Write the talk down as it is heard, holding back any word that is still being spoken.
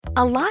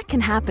A lot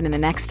can happen in the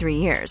next 3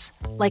 years.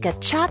 Like a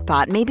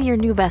chatbot may be your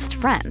new best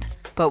friend.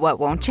 But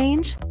what won't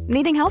change?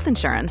 Needing health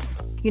insurance.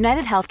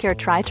 United Healthcare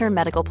Tri-Term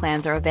Medical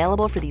Plans are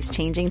available for these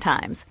changing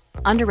times.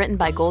 Underwritten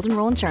by Golden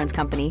Rule Insurance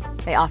Company,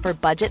 they offer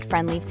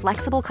budget-friendly,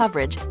 flexible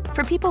coverage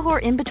for people who are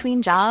in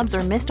between jobs or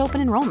missed open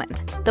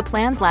enrollment. The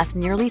plans last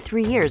nearly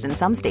 3 years in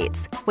some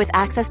states, with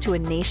access to a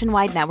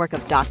nationwide network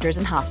of doctors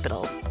and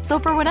hospitals. So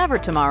for whatever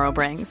tomorrow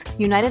brings,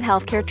 United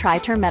Healthcare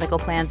Tri-Term Medical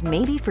Plans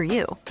may be for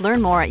you.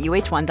 Learn more at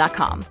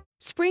uh1.com.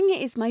 Spring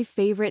is my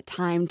favorite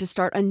time to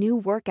start a new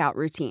workout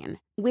routine.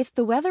 With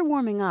the weather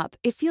warming up,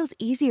 it feels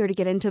easier to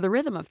get into the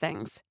rhythm of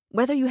things.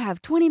 Whether you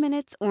have 20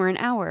 minutes or an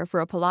hour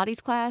for a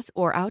Pilates class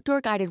or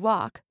outdoor guided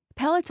walk,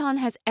 Peloton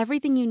has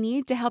everything you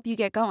need to help you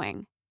get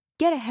going.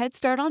 Get a head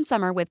start on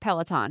summer with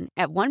Peloton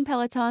at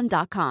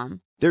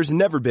onepeloton.com. There's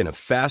never been a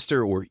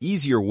faster or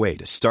easier way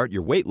to start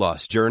your weight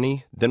loss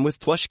journey than with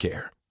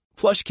PlushCare.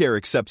 PlushCare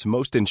accepts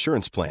most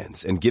insurance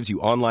plans and gives you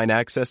online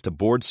access to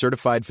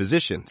board-certified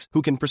physicians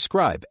who can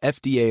prescribe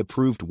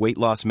FDA-approved weight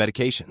loss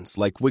medications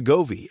like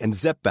Wegovy and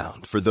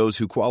Zepbound for those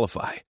who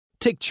qualify.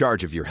 Take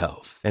charge of your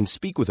health and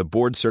speak with a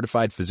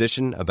board-certified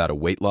physician about a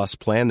weight loss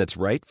plan that's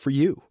right for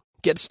you.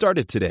 Get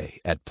started today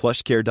at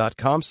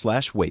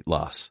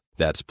plushcare.com/weight-loss.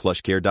 That's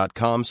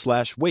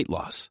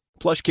plushcare.com/weight-loss.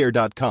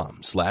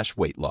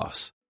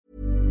 plushcare.com/weight-loss.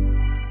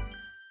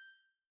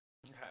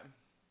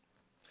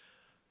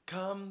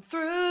 Come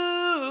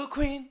through,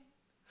 Queen.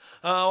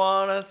 I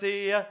wanna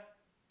see ya.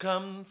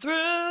 Come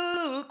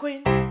through,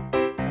 Queen.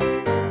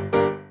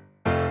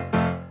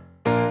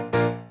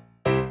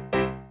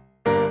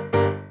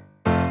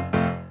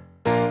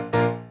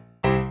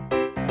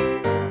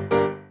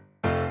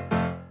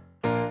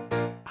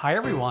 Hi,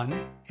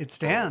 everyone. It's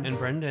Dan. And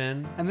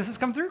Brendan. And this is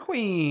Come Through,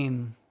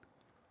 Queen.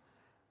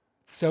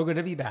 It's so good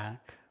to be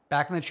back.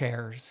 Back in the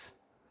chairs.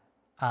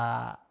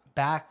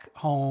 Back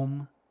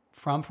home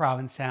from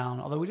Provincetown.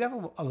 Although we did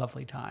have a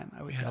lovely time,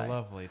 I would say. We had a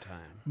lovely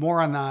time.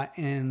 More on that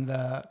in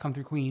the Come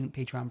Through Queen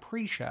Patreon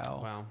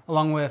pre-show. Wow.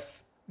 Along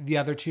with the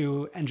other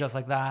two, and just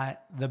like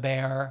that, The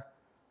Bear,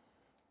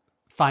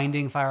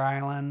 Finding Fire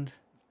Island,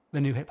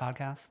 the new hit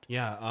podcast.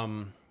 Yeah.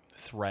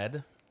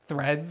 Threads.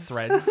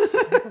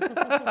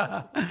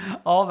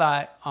 All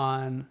that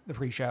on the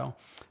pre-show.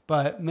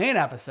 But main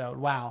episode,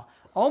 wow.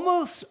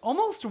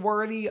 Almost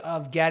worthy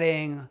of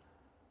getting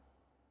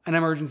an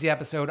emergency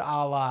episode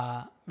a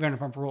la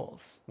Vanderpump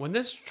Rules. When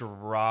this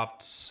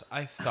dropped,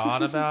 I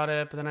thought about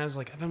it, but then I was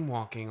like, I've been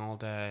walking all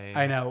day.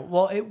 I know.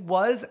 Well, it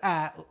was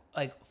at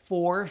like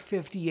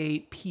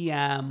 4:58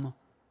 p.m.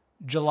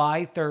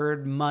 July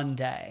 3rd,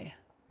 Monday.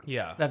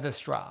 Yeah. That this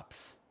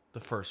drops.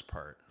 The first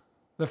part.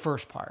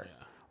 Yeah.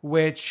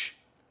 Which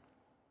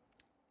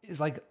is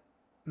like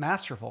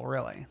masterful,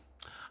 really.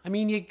 I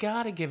mean, you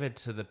got to give it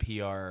to the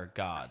PR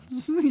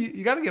gods.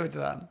 You got to give it to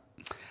them.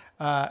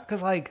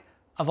 Because like,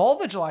 of all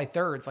the July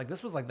 3rds, like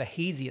this was like the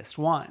haziest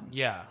one.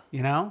 Yeah.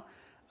 You know?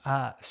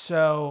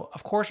 So,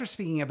 of course, we're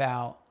speaking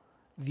about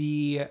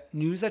the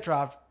news that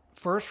dropped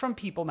first from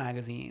People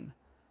magazine.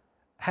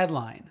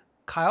 Headline: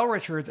 Kyle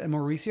Richards and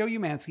Mauricio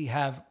Umansky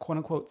have, quote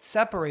unquote,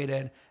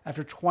 separated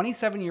after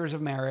 27 years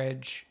of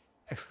marriage,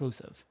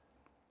 exclusive.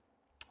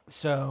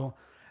 So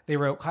they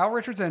wrote, Kyle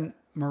Richards and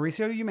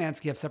Mauricio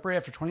Umansky have separated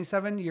after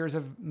 27 years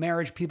of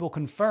marriage, People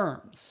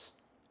confirms.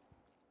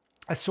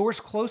 A source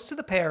close to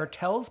the pair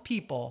tells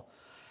People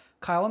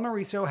Kyle and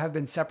Mauricio have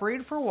been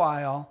separated for a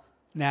while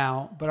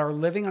now, but are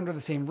living under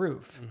the same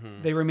roof.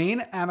 Mm-hmm. They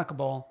remain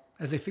amicable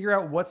as they figure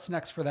out what's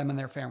next for them and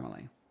their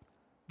family.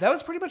 That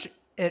was pretty much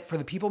it for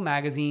the People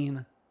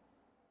magazine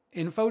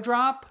info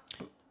drop.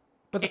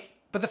 But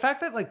the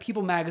fact that like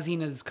People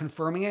magazine is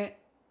confirming it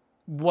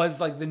was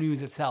like the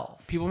news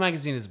itself. People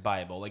magazine is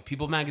Bible. Like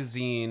People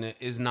magazine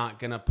is not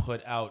going to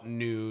put out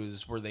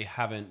news where they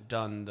haven't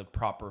done the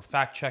proper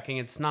fact checking.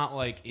 It's not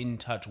like In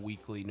Touch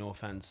Weekly. No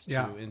offense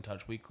to In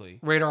Touch Weekly.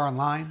 Radar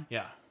Online.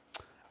 Yeah.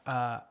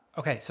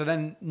 Okay. So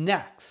then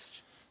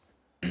next,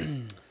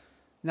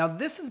 now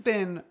this has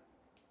been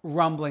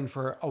rumbling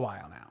for a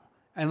while now.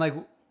 And like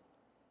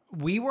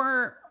we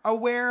were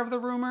aware of the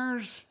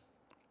rumors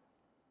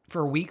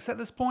for weeks at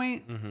this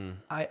point. Mm-hmm.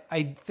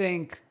 I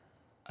think,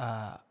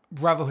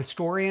 Bravo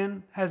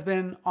Historian has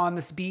been on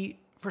this beat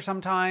for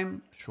some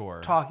time. Sure.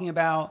 Talking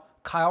about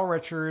Kyle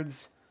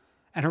Richards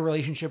and her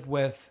relationship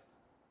with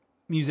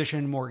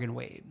musician Morgan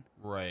Wade.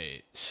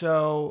 Right.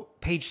 So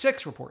Page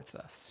Six reports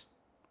this.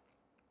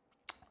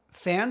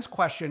 Fans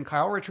question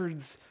Kyle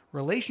Richards'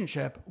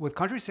 relationship with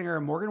country singer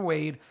Morgan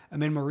Wade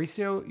amid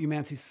Mauricio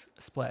Umansky's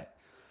split.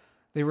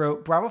 They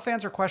wrote, Bravo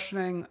fans are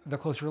questioning the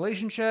close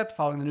relationship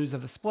following the news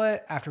of the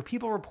split after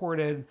People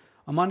reported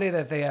on Monday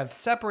that they have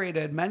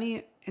separated.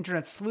 Many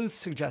internet sleuths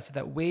suggested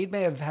that Wade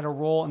may have had a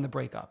role in the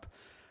breakup.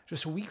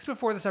 Just weeks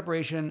before the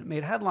separation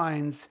made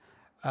headlines,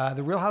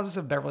 the Real Houses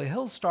of Beverly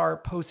Hills star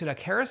posted a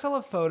carousel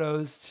of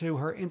photos to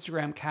her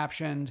Instagram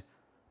captioned,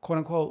 quote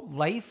unquote,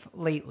 life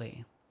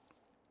lately.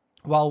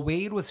 While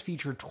Wade was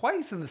featured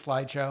twice in the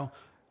slideshow,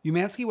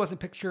 Umansky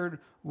wasn't pictured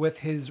with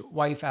his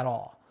wife at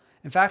all.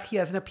 In fact, he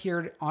hasn't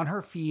appeared on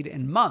her feed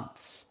in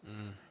months.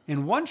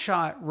 In one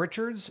shot,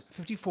 Richards,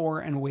 54,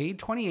 and Wade,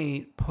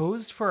 28,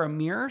 posed for a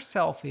mirror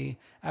selfie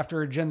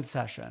after a gym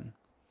session.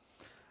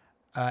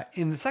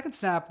 In the second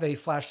snap, they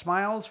flashed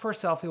smiles for a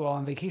selfie while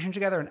on vacation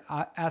together in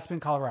Aspen,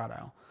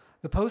 Colorado.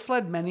 The post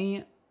led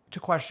many to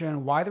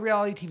question why the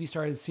reality TV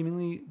star has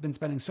seemingly been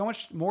spending so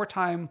much more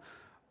time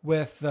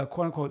with the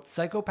quote-unquote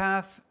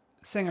psychopath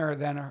singer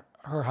than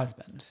her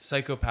husband.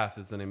 Psychopath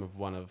is the name of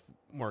one of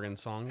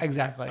Morgan's songs?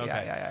 Exactly.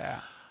 Okay.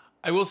 Yeah.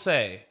 I will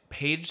say,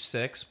 Page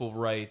 6 will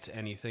write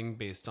anything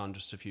based on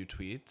just a few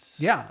tweets.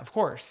 Yeah, of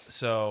course.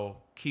 So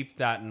keep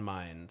that in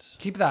mind.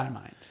 Keep that in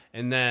mind.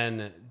 And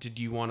then, did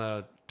you want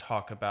to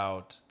talk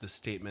about the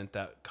statement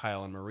that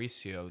Kyle and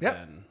Mauricio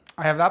then...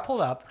 I have that pulled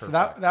up. Perfect.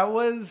 So that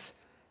was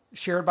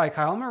shared by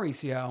Kyle and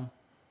Mauricio.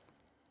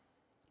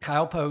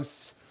 Kyle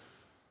posts,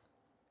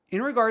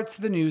 in regards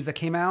to the news that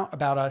came out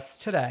about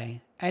us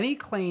today, any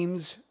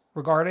claims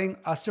regarding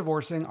us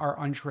divorcing are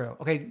untrue.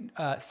 Okay,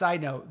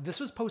 side note, this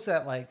was posted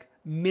at like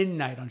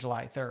midnight on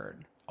July 3rd.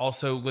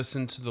 Also,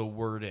 listen to the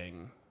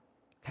wording.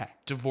 Okay.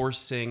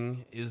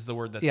 Divorcing is the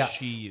word that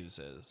she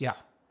uses. Yeah.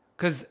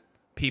 Because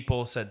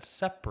people said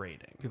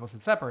separating.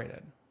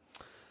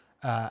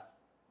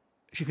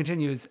 She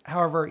continues,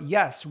 however,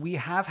 yes, we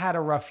have had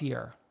a rough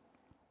year,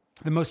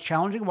 the most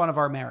challenging one of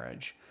our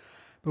marriage,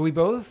 but we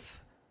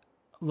both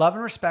love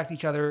and respect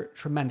each other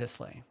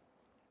tremendously.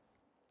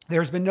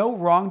 There's been no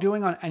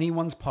wrongdoing on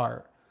anyone's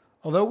part.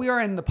 Although we are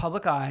in the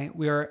public eye,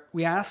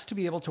 we ask to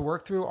be able to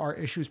work through our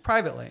issues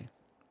privately.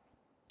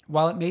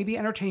 While it may be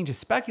entertaining to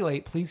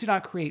speculate, please do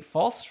not create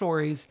false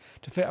stories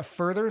to fit a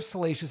further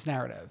salacious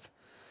narrative.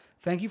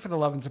 Thank you for the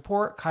love and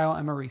support, Kyle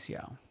and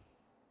Mauricio.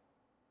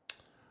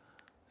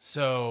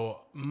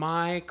 So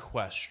my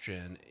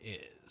question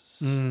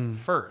is,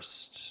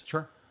 first,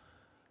 Sure.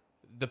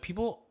 The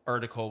People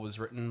article was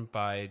written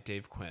by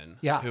Dave Quinn,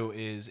 Yeah. who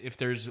is, if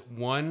there's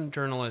one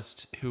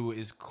journalist who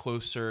is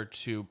closer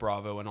to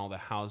Bravo and all the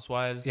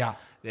housewives,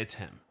 it's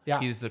him. Yeah.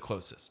 He's the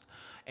closest.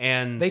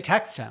 And They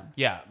text him.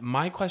 yeah,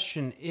 my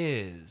question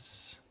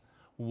is,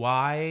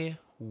 why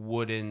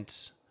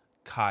wouldn't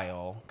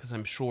Kyle, because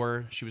I'm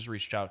sure she was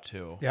reached out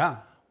to,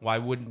 why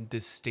wouldn't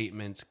this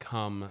statement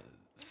come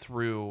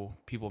through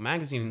People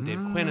Magazine and Dave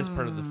Quinn as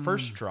part of the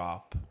first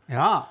drop?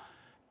 Yeah.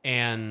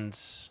 And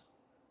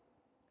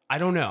I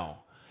don't know.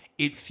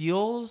 It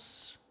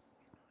feels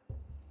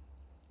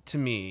to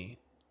me,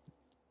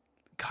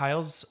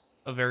 Kyle's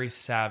a very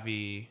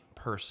savvy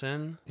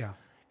person. Yeah.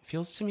 It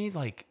feels to me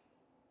like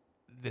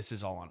this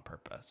is all on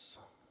purpose.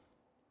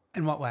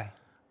 In what way?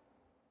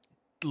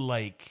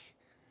 Like,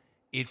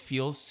 it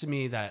feels to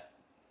me that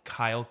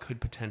Kyle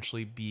could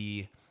potentially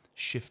be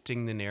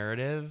shifting the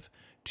narrative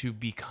to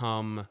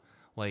become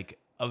like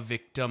a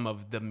victim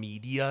of the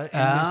media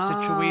in this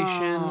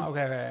situation.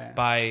 Okay.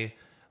 By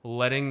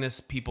letting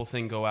this People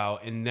thing go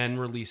out and then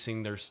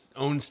releasing their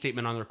own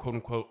statement on their quote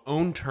unquote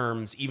own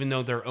terms, even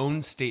though their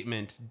own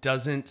statement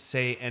doesn't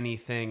say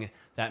anything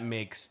that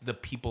makes the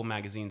People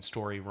magazine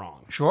story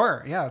wrong.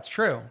 Sure. Yeah, it's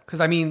true.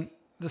 Because, I mean,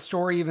 the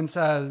story even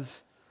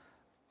says,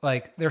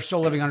 like, they're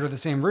still living under the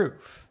same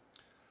roof.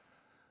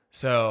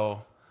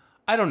 So,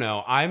 I don't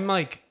know. I'm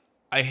like,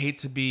 I hate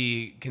to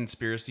be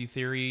conspiracy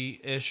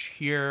theory-ish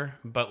here,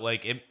 but,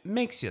 like, it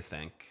makes you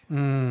think.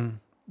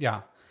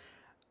 Yeah.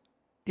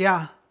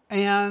 Yeah.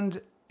 And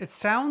it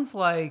sounds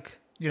like,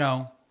 you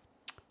know,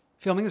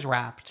 filming is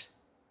wrapped.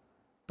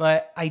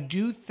 But I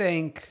do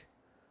think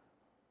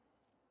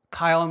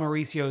Kyle and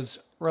Mauricio's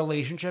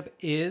relationship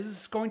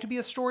is going to be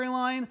a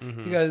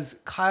storyline because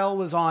Kyle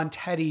was on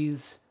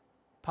Teddy's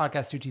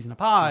podcast, Two Teas in a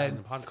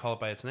Pod. Call it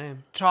by its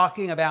name.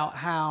 Talking about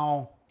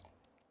how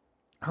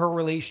her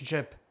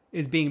relationship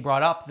is being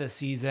brought up this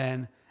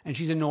season. And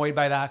she's annoyed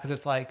by that because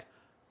it's like,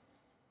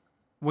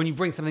 when you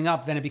bring something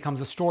up, then it becomes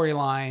a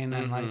storyline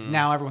and like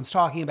now everyone's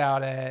talking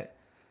about it.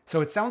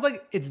 So it sounds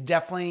like it's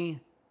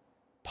definitely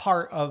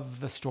part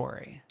of the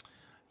story.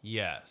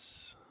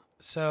 Yes.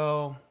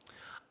 So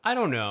I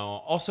don't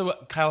know. Also,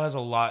 Kyle has a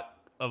lot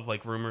of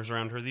like rumors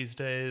around her these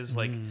days,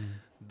 like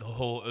the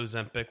whole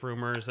Ozempic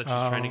rumors that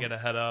she's trying to get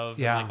ahead of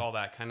and like all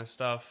that kind of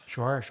stuff.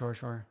 Sure.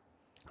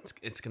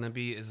 It's going to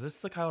be, is this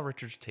the Kyle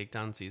Richards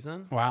takedown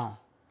season? Wow.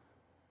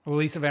 Well,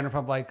 Lisa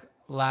Vanderpump like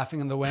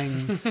laughing in the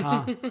wings,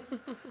 huh?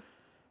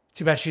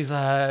 Too bad she's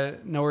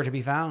nowhere to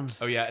be found.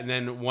 Oh, yeah. And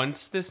then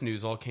once this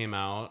news all came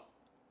out,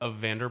 a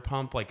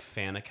Vanderpump like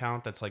fan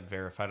account that's like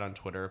verified on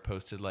Twitter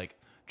posted like,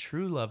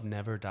 "True love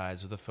never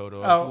dies" with a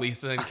photo of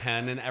Lisa and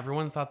Ken. And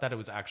everyone thought that it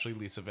was actually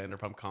Lisa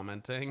Vanderpump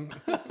commenting.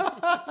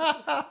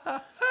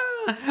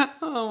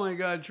 Oh my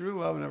God. True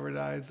love never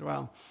dies.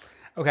 Wow.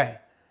 Okay.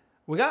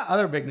 We got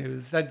other big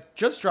news that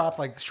just dropped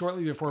like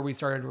shortly before we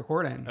started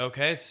recording.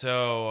 Okay.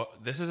 So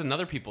this is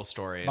another People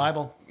story.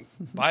 Bible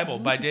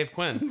by Dave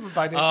Quinn.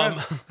 By Dave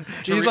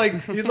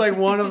Quinn. He's like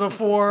one of the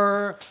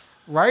 4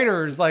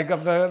 writers like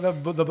of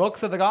the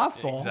books of the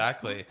gospel.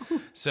 Exactly.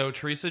 So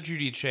Teresa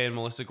Giudice and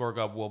Melissa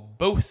Gorga will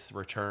both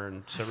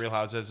return to Real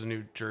Housewives of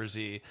New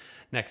Jersey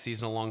next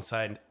season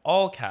alongside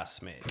all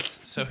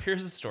castmates. So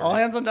here's the story. All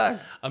hands on deck.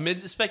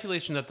 Amid the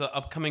speculation that the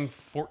upcoming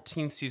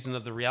 14th season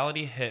of the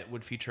reality hit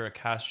would feature a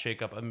cast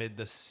shakeup amid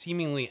the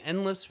seemingly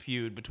endless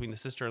feud between the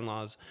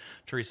sister-in-laws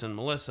Teresa and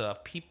Melissa,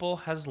 People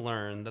has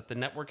learned that the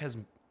network has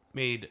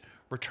made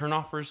return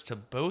offers to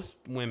both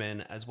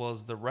women as well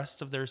as the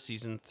rest of their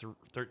season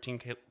 13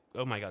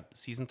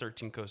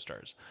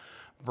 co-stars.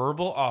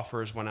 Verbal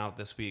offers went out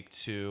this week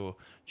to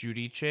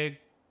Giudice,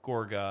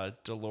 Gorga,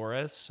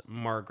 Dolores,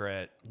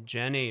 Margaret,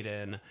 Jen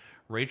Aiden,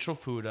 Rachel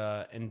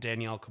Fuda, and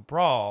Danielle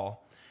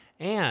Cabral,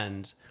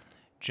 and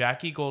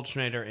Jackie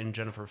Goldschneider and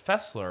Jennifer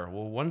Fessler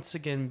will once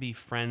again be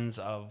friends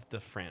of the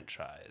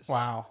franchise.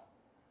 Wow.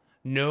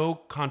 No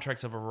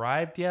contracts have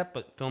arrived yet,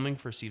 but filming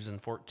for season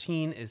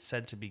 14 is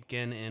said to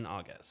begin in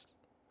August.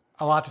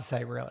 A lot to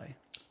say, really.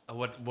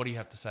 What do you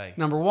have to say?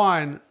 Number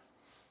one,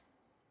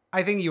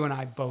 I think you and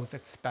I both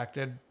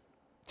expected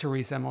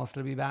Teresa and Melissa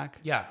to be back.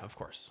 Yeah, of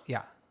course.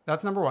 Yeah,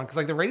 that's number one. Because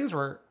like the ratings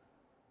were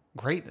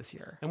great this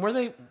year. And where are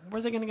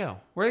they going to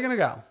go? Where are they going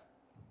to go?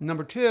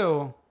 Number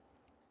two,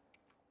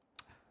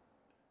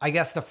 I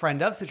guess the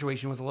friend of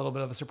situation was a little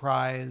bit of a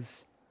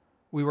surprise.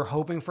 We were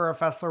hoping for a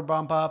Fessler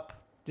bump up.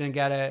 Didn't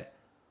get it.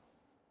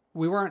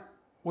 We weren't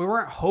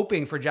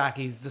hoping for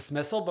Jackie's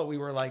dismissal, but we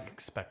were like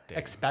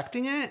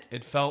expecting it.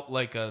 It felt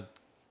like a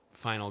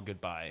final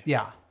goodbye.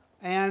 Yeah.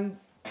 And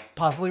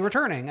possibly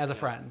returning as a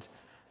friend.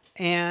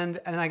 And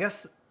I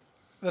guess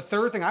the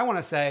third thing I want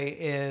to say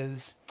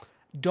is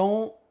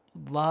don't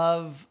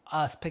love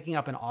us picking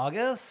up in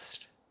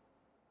August.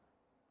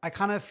 I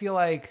kind of feel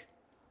like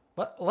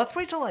let's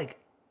wait till like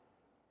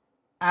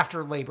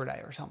after Labor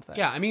Day or something.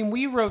 Yeah, I mean,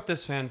 we wrote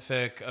this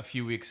fanfic a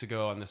few weeks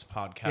ago on this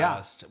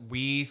podcast. Yeah.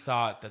 We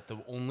thought that the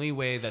only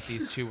way that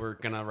these two were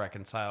going to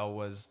reconcile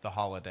was the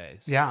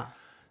holidays. Yeah.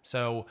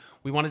 So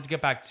we wanted to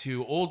get back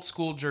to old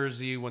school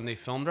Jersey when they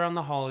filmed around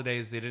the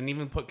holidays. They didn't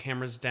even put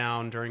cameras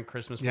down during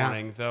Christmas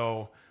morning,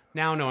 though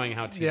now knowing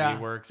how TV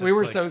works. We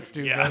were so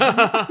stupid.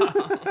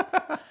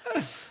 Yeah.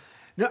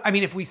 No, I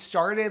mean, if we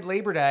started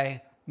Labor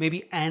Day,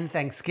 maybe end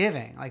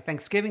Thanksgiving. Like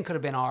Thanksgiving could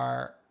have been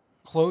our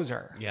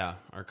closer. Yeah,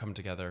 or come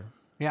together.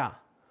 Yeah.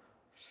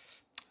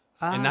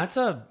 And that's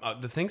the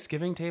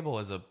Thanksgiving table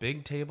is a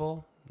big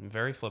table,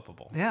 very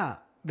flippable. Yeah.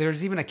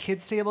 There's even a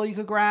kids table you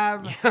could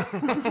grab.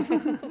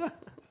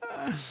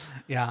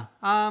 Yeah.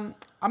 I'm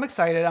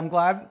excited. I'm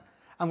glad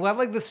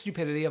like the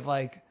stupidity of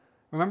like,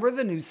 remember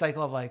the news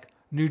cycle of like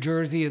New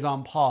Jersey is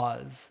on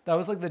pause. That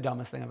was like the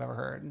dumbest thing I've ever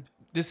heard.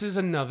 This is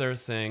another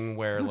thing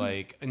where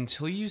like,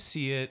 until you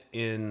see it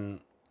in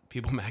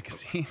People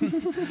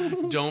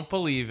magazine, don't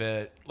believe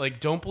it.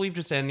 Like, don't believe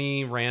just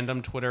any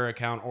random Twitter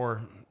account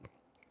or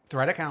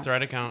thread account.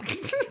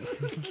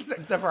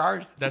 Except for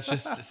ours. That's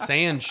just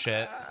saying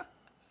shit.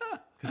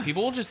 Because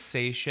people will just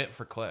say shit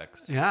for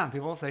clicks. Yeah,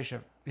 people will say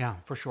shit. Yeah,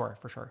 for sure.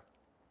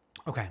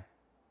 Okay.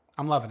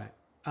 I'm loving it.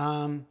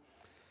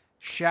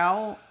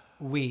 Shall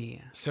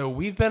we? So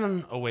we've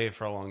been away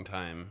for a long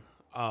time.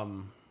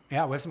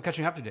 Yeah, we have some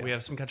catching up to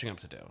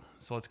do.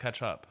 So let's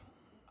catch up.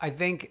 I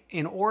think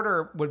in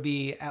order would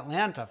be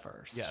Atlanta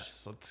first.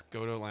 Yes, let's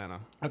go to Atlanta.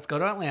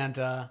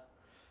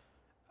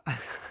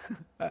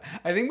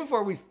 I think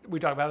before we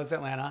talk about this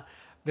Atlanta,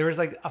 there was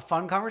like a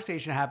fun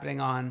conversation happening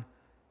on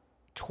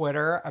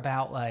Twitter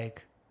about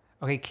like,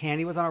 okay,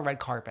 Kandi was on a red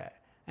carpet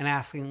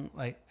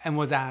and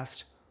was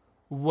asked,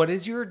 what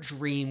is your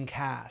dream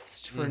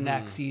cast for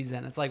next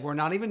season? It's like, we're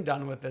not even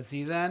done with this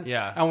season.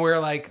 Yeah. And we're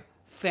like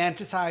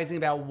fantasizing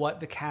about what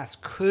the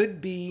cast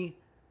could be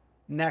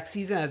next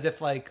season as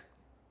if like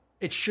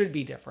it should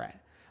be different.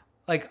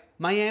 Like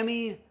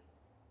Miami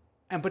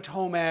and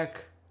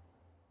Potomac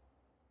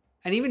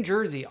and even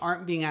Jersey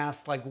aren't being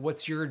asked like,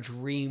 what's your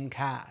dream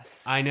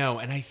cast? I know.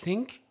 And I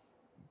think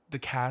the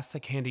cast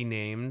that Kandi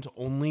named,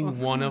 only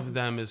one of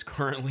them is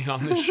currently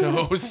on the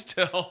show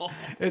still.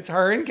 It's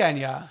her and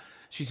Kenya.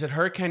 She said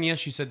her, Kenya.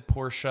 She said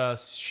Portia.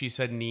 She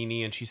said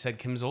Nene. And she said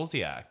Kim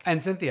Zolciak.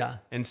 And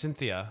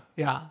Cynthia.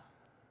 Yeah.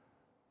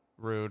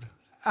 Rude.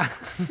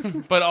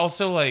 But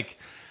also like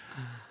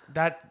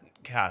that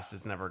cast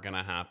is never going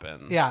to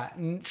happen. Yeah.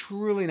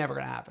 Truly never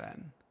going to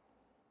happen.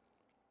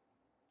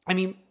 I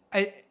mean,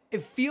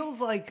 it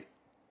feels like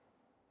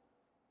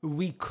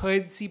we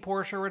could see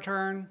Portia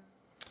return.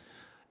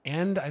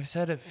 And I've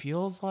said it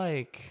feels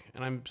like,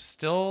 and I'm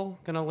still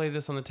going to lay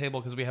this on the table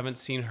because we haven't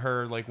seen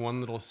her like one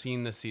little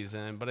scene this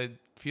season, but it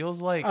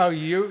feels like... Oh,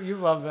 you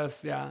love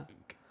this, yeah.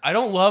 I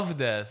don't love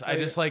this. I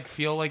just like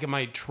feel like in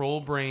my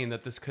troll brain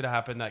that this could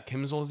happen, that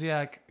Kim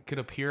Zolciak could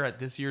appear at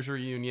this year's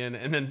reunion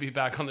and then be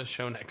back on the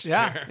show next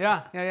year.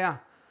 Yeah.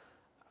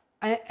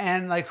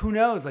 And like, who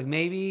knows? Like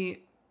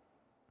maybe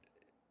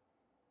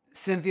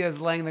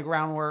Cynthia's laying the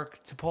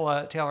groundwork to pull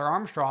a Taylor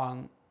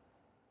Armstrong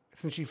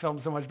since she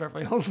filmed so much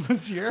Beverly Hills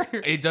this year.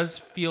 It does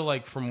feel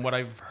like, from what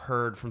I've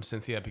heard from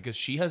Cynthia, because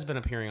she has been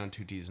appearing on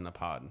 2Ds in a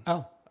Pod.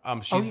 Oh.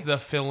 She's the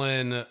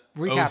fill-in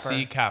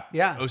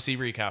recapper. OC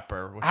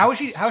recapper. How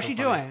is she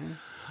doing?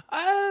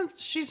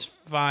 She's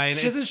fine.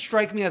 She doesn't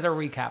strike me as a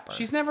recapper.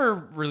 She's never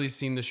really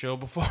seen the show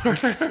before.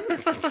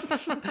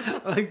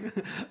 Like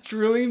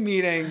truly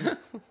meeting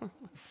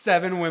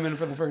 7 women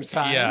for the first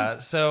time. Yeah,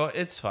 so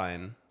it's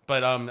fine.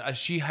 But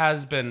she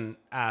has been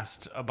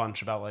asked a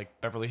bunch about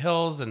like Beverly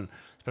Hills, and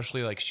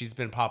especially like she's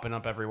been popping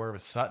up everywhere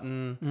with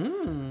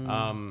Sutton.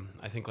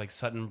 I think like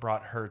Sutton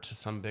brought her to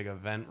some big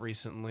event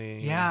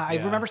recently. Yeah, I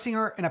remember seeing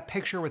her in a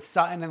picture with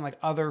Sutton and like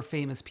other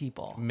famous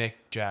people. Mick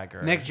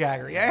Jagger,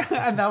 yeah.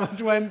 And that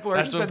was when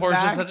Portia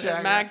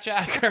said Mac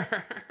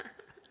Jagger.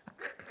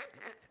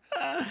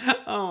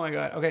 Oh my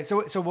God. Okay,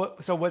 so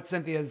what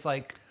Cynthia's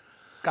like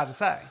got to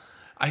say?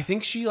 I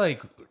think she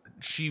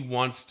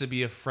wants to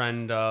be a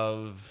friend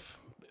of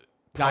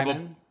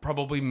Diamond?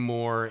 Probably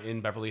more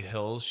in Beverly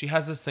Hills. She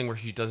has this thing where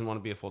she doesn't want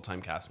to be a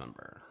full-time cast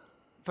member.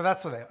 But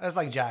that's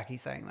like Jackie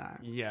saying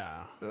that.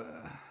 Yeah.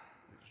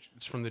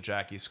 It's from the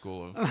Jackie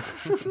school of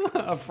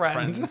a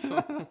friend. Friends.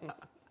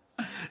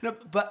 No,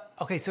 but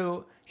okay,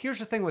 so here's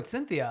the thing with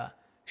Cynthia.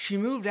 She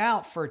moved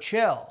out for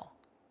chill.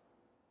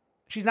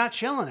 She's not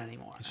chilling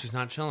anymore. She's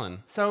not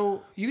chilling.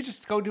 So you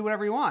just go do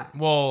whatever you want.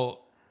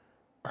 Well,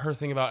 her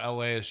thing about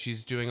LA is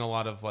she's doing a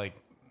lot of like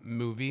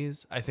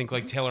movies. I think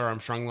like Taylor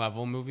Armstrong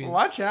level movies.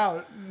 Watch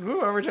out.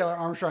 Move over Taylor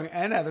Armstrong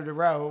and Heather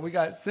Dubrow. We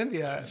got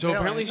Cynthia. So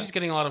apparently she's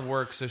getting a lot of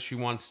work, so she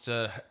wants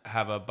to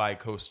have a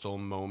bi-coastal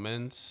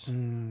moment.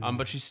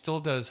 But she still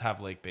does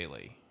have Lake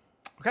Bailey.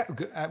 Okay,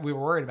 we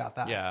were worried about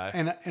that.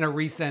 Yeah. In a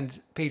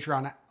recent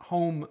Patreon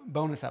home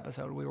bonus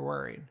episode, we were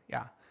worried.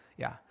 Yeah.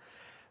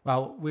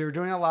 Well, we were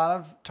doing a lot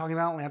of talking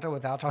about Atlanta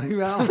without talking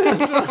about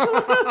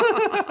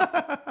Atlanta.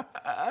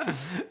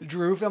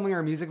 Drew filming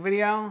her music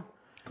video.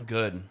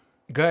 Good.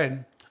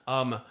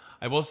 I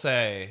will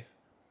say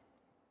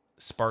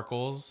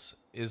Sparkles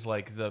is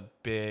like the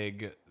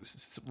big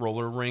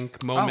roller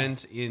rink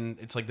moment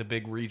it's like the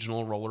big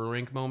regional roller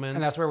rink moment.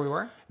 And that's where we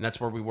were? And that's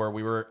where we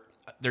were.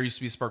 There used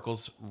to be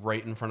Sparkles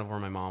right in front of where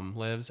my mom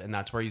lives, and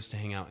that's where I used to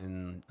hang out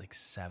in like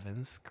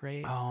 7th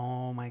grade.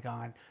 Oh my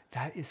God.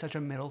 That is such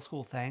a middle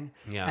school thing.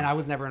 Yeah. And I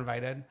was never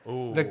invited.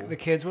 Ooh. The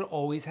kids would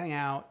always hang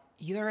out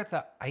either at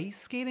the ice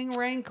skating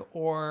rink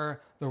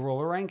or the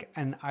roller rink,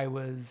 and I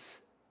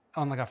was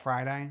on like a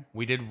Friday.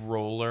 We did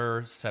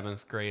roller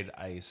 7th grade,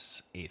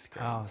 ice 8th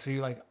grade. Oh, so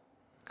you like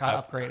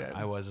got upgraded.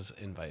 I was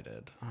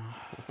invited.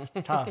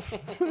 It's tough.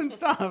 It's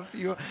tough.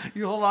 You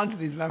hold on to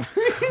these memories.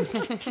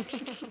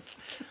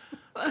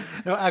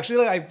 No,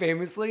 actually, like, I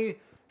famously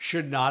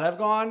should not have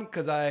gone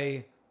because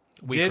I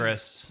did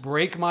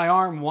break my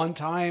arm one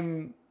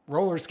time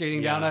roller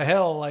skating down a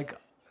hill like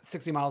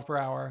 60 miles per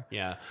hour.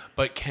 Yeah.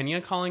 But Kenya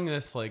calling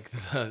this like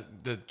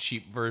the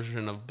cheap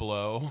version of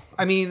Blow.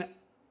 I mean,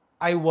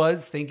 I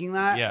was thinking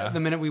that the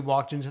minute we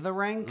walked into the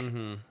rink.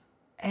 Mm-hmm.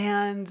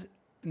 And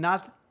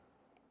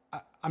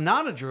I'm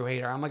not a Drew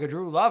hater. I'm like a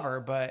Drew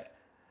lover, but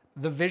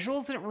the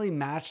visuals didn't really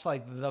match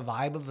like the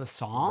vibe of the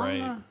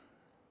song.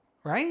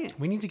 Right?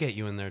 We need to get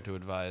you in there to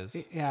advise.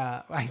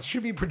 Yeah. I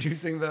should be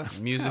producing the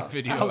music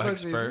video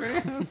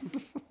expert.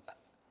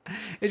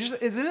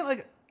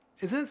 Isn't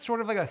it sort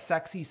of like a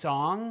sexy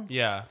song?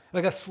 Yeah.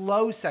 Like a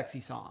slow, sexy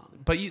song.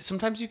 But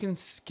sometimes you can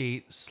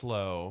skate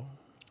slow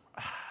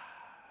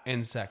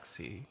and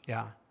sexy.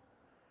 Yeah.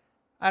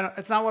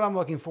 It's not what I'm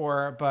looking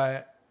for,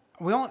 but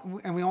we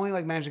only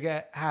like managed to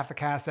get half the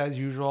cast as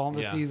usual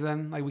this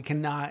season. Like we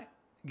cannot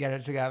get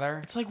it together.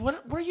 It's like,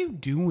 what are you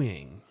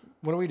doing?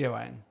 What are we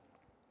doing?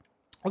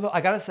 Although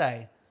I gotta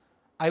say,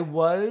 I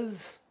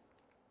was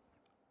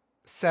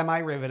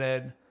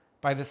semi-riveted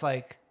by this,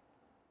 like,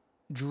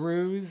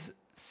 Drew's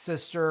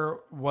sister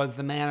was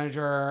the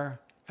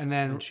manager, and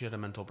then she had a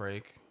mental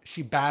break.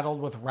 She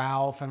battled with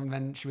Ralph, and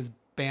then she was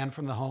banned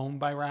from the home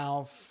by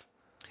Ralph.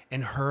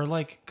 And her,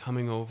 like,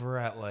 coming over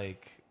at,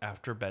 like,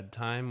 after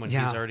bedtime when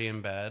he's already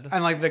in bed.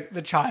 And, like,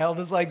 the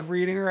child is, like,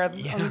 reading her on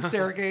the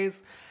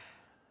staircase.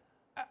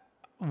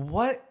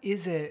 What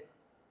is it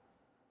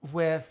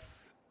with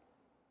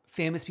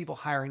famous people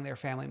hiring their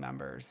family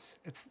members?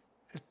 It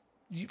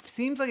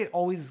seems like it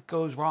always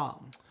goes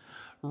wrong.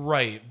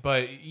 Right,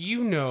 but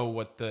you know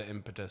what the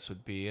impetus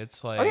would be.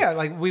 It's like... Oh, yeah,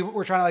 like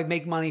we're trying to like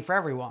make money for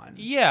everyone.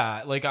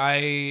 Yeah, like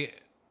I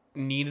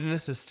need an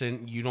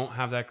assistant. You don't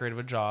have that great of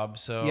a job,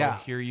 so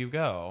here you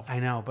go. I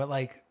know, but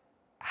like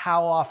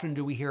how often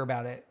do we hear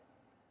about it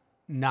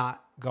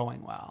not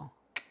going well?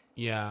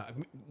 Yeah.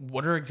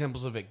 What are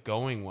examples of it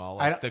going well?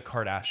 Like the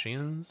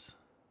Kardashians?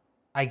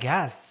 I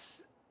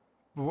guess.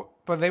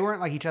 But they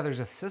weren't like each other's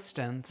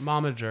assistants.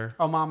 Momager.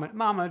 Oh,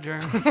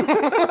 Momager.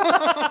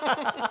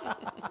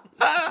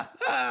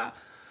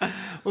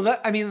 Well,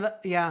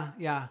 yeah.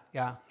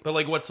 But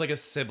like, what's like a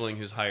sibling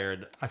who's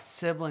hired? A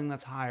sibling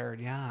that's hired,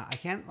 yeah. I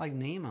can't like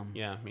name them.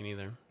 Yeah, me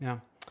neither.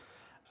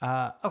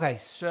 Yeah. Okay,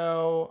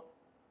 so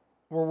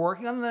we're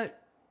working on the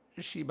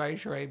She by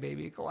Sheree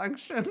baby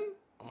collection.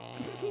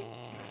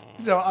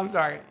 So I'm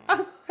sorry.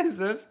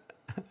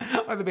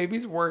 Are the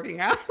babies working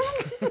out?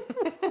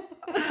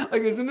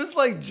 Like, isn't this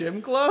like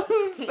gym clothes?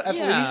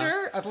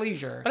 Athleisure?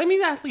 Athleisure. But I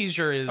mean,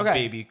 athleisure is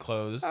baby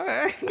clothes.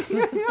 Okay.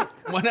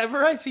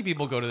 Whenever I see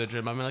people go to the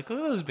gym, I'm like, look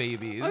at those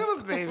babies. Look at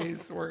those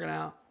babies working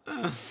out.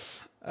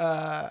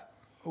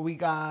 We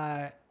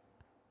got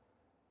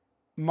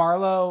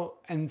Marlo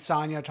and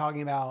Sonia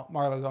talking about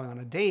Marlo going on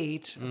a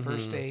date, a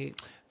first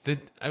date.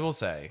 I will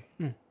say,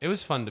 it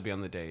was fun to be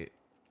on the date.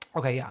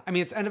 Okay, yeah. I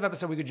mean, it's end of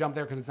episode. We could jump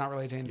there because it's not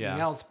related to anything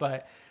else.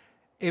 But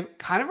it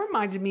kind of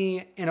reminded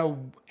me in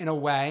a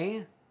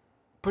way,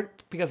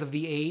 because of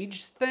the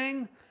age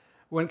thing,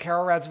 when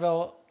Carol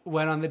Radziwill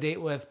went on the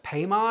date with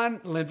Paimon,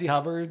 Lindsay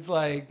Hubbard's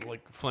like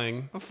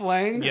fling.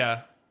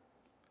 Yeah.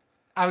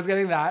 I was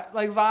getting that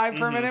like vibe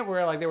for a minute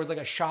where like there was like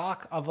a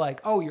shock of like,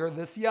 oh, you're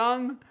this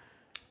young.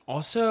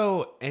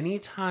 Also,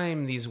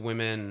 anytime these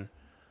women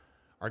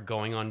are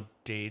going on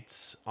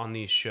dates on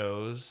these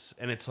shows,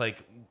 and it's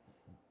like,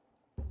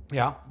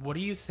 yeah, what do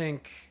you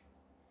think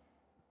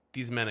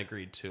these men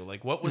agreed to?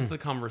 Like, what was the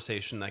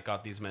conversation that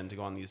got these men to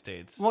go on these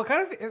dates? Well,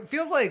 it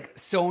feels like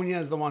Sonia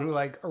is the one who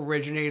like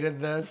originated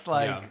this.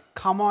 Like,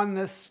 come on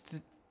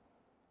this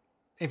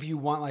if you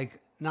want like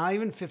not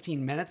even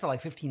 15 minutes, but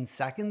like 15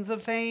 seconds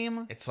of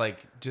fame. It's like,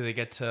 do they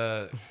get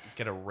to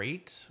get a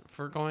rate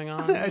for going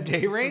on? A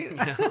day rate?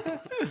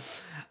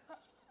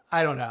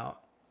 I don't know.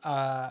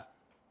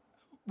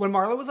 When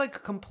Marlo was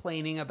like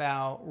complaining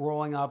about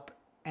rolling up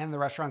and the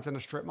restaurants in a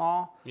strip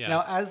mall,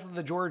 now as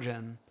the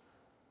Georgian,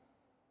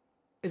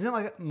 isn't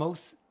like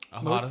most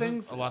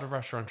things a lot of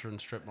restaurants are in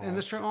strip malls. In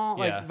the strip mall,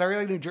 like very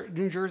like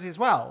New Jersey as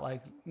well.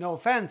 Like, no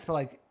offense, but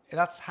like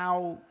that's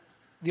how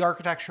the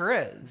architecture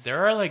is.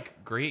 There are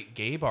like great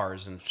gay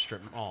bars in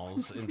strip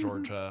malls in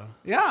Georgia.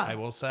 Yeah, I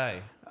will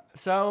say.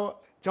 So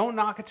don't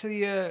knock it till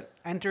you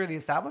enter the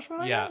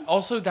establishment. I guess.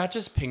 Also, that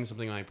just pings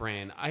something in my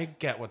brain. I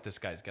get what this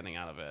guy's getting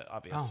out of it.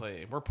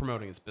 Obviously, we're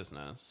promoting his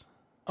business.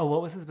 Oh,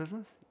 what was his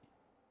business?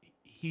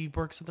 He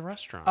works at the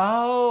restaurant.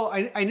 Oh,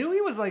 I knew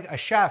he was like a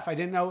chef. I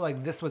didn't know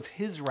like this was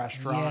his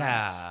restaurant.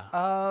 Yeah.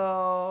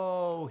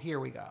 Oh, here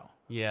we go.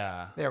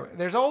 Yeah.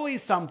 There's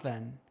always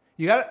something.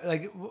 You got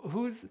like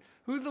who's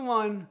the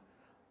one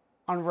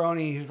on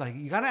Roni who's like,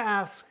 you got to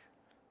ask,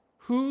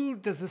 who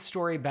does this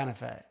story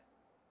benefit?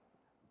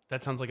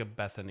 That sounds like a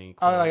Bethany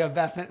quote. Oh, like a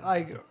Bethany,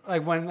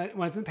 like when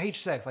it's in page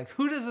 6, like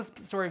who does this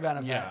story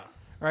benefit? Yeah.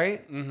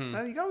 Right?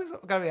 Mm-hmm. You always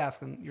got to be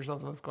asking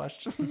yourself those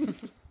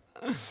questions.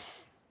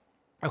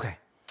 Okay.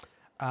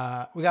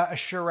 We got a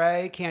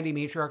Sheree Candy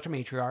matriarch to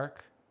matriarch,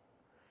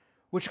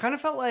 which kind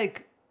of felt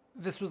like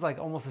this was like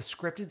almost a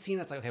scripted scene.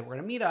 It's like, okay, we're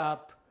going to meet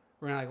up.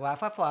 We're going to like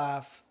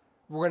laugh.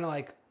 We're going to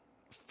like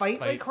fight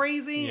like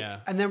crazy. Yeah.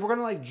 And then we're going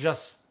to like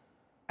just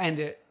end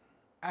it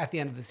at the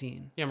end of the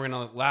scene. Yeah, we're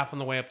going to laugh on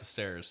the way up the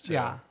stairs too.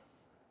 Yeah.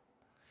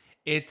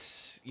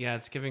 It's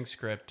giving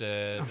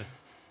scripted.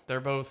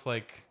 They're both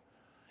like,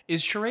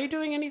 is Sheree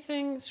doing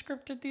anything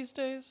scripted these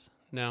days?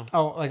 No.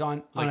 Oh, like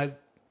on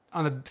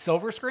the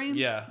silver screen?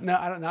 Yeah. No,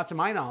 I don't. Not to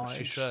my knowledge.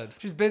 She should.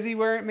 She's busy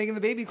making the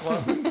baby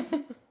clothes.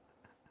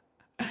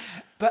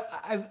 But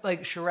I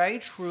like Sheree.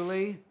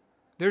 Truly,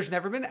 there's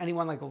never been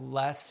anyone like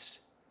less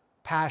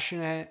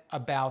passionate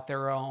about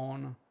their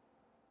own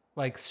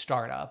like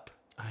startup.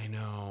 I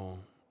know.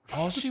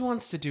 All she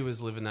wants to do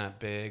is live in that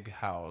big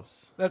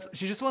house.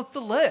 She just wants to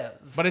live.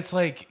 But it's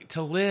like,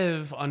 to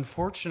live,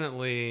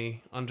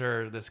 unfortunately,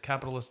 under this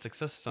capitalistic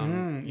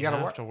system, you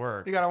have to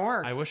work. You gotta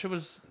work. I wish it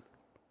was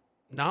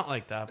not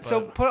like that. But...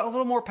 So put a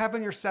little more pep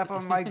in your step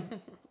on like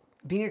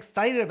being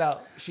excited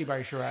about She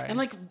by Sheree. And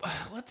like,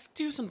 let's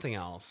do something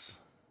else.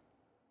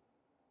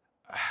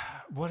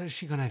 What is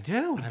she gonna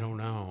do? I don't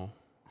know.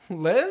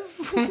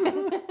 Live?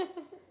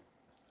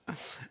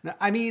 No,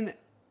 I mean,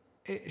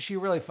 she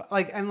really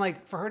like, and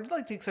like for her to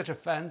like take such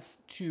offense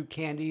to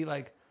Candy,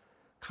 like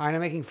kind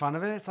of making fun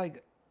of it. It's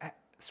like,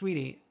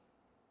 sweetie,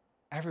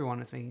 everyone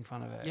is making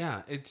fun of it.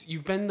 Yeah,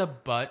 you've been the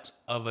butt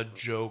of a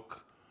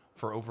joke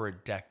for over a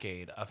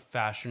decade, a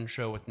fashion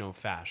show with no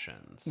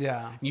fashions.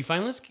 Yeah. You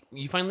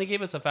finally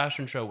gave us a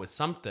fashion show with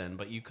something,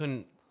 but you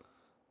couldn't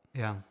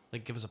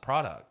like give us a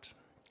product.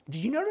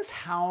 Did you notice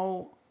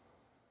how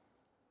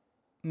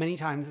many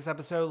times this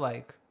episode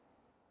like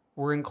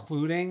we're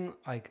including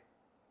like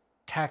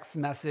text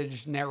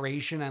message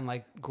narration and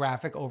like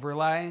graphic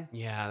overlay?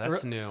 Yeah,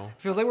 that's new.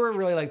 Feels like we're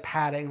really like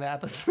padding the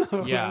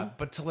episode. Yeah,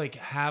 but to like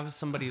have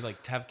somebody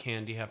like to have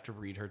Candy have to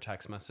read her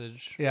text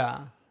message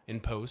in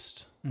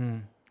post.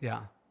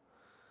 Yeah.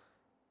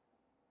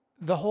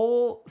 The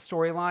whole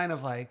storyline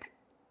of like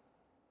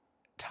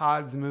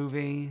Todd's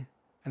movie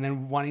and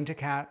then wanting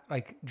to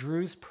like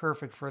Drew's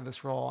perfect for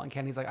this role. And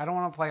Candy's like, I don't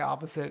want to play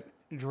opposite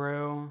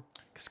Drew.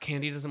 Because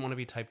Candy doesn't want to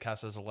be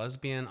typecast as a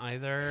lesbian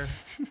either.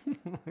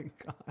 Oh my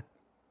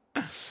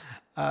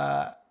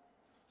God.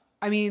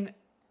 I mean,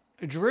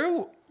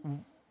 Drew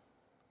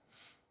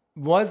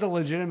was a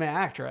legitimate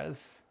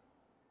actress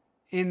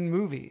in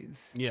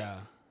movies. Yeah.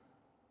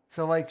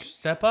 So like,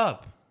 step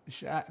up.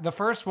 The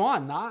first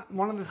one, not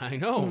one of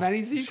the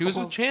many sequels. She was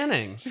with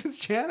Channing.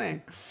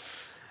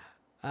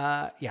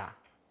 Yeah.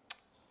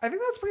 I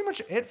think that's pretty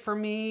much it for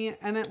me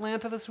and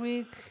Atlanta this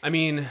week. I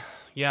mean,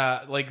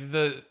 yeah, like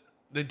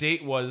The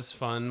date was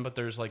fun, but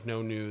there's like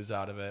no news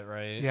out of it,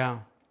 right? Yeah.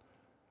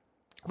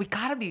 We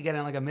gotta be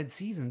getting like a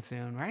mid-season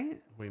soon,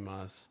 right? We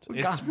must.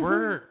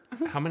 We're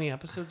How many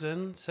episodes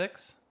in?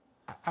 6?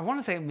 I want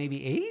to say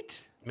maybe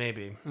 8.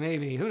 Maybe.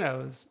 Who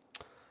knows?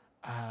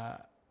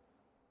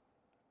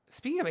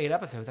 Speaking of 8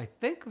 episodes, I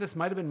think this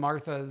might have been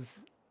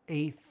Martha's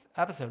 8th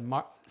episode.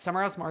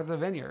 Summer House Martha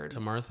Vineyard. To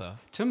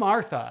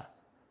Martha.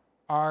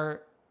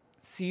 Our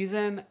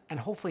season and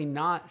hopefully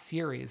not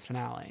series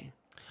finale.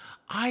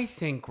 I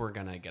think we're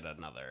gonna get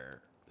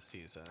another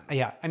season.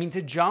 Yeah, I mean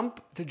to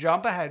jump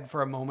ahead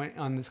for a moment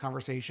on this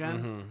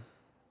conversation.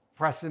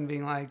 Preston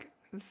being like,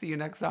 "See you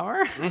next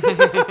summer."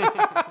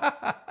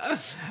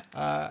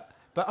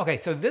 But okay,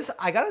 so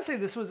I gotta say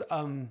this was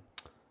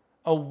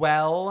a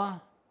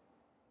well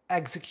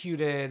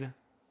executed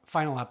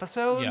final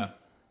episode. Yeah,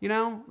 you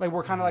know, like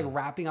we're kind of like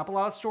wrapping up a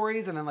lot of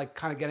stories and then like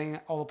kind of getting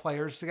all the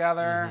players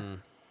together.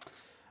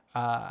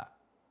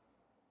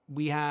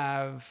 We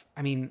have,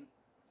 I mean,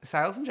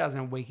 Silas and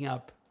Jasmine waking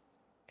up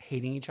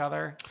hating each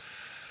other.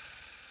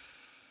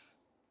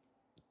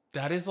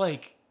 That is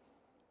like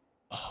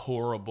a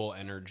horrible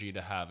energy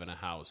to have in a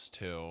house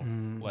too.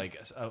 Like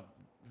a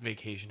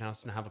vacation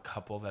house and have a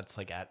couple that's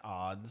like at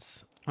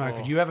odds. All right,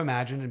 could you have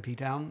imagined in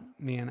P-Town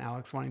me and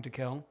Alex wanting to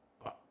kill?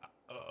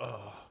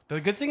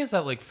 The good thing is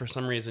that like for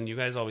some reason you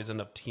guys always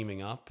end up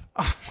teaming up.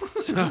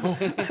 So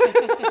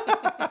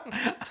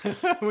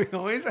we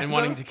always and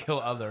wanting to kill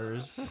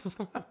others.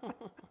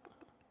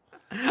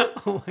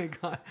 Oh my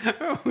god,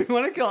 we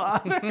want to kill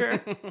others.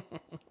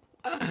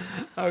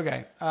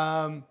 Okay,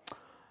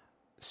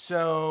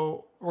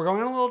 so we're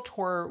going on a little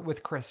tour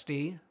with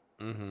Christy,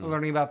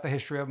 learning about the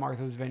history of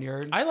Martha's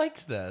Vineyard. I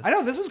liked this. I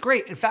know this was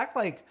great. In fact,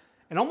 like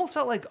it almost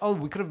felt like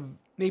we could have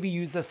maybe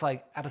used this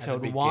like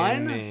episode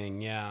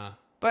 1. Yeah,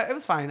 but it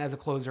was fine as a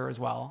closer as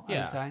well. I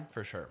would say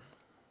for sure.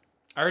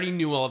 I already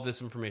knew all of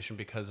this information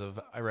because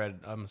I read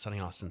Sunny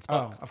Austin's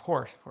book. Oh, of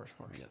course.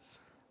 Yes.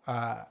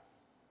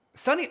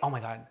 Sunny. Oh my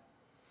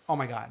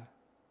god.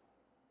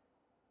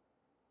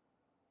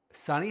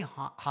 Sunny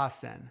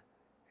Hostin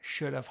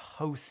should have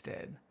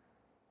hosted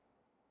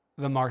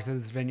the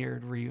Martha's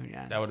Vineyard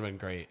reunion. That would have been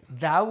great.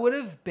 That would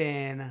have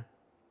been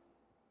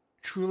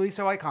truly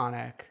so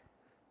iconic.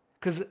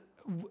 Because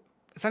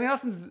Sunny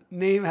Hostin's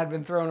name had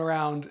been thrown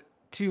around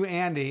to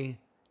Andy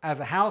as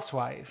a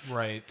housewife.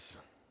 Right.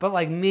 But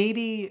like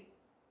maybe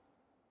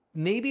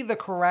the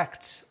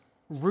correct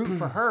route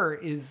for her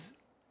is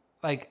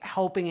like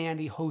helping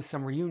Andy host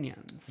some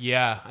reunions.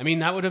 Yeah. I mean,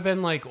 that would have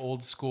been like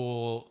old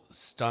school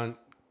stunt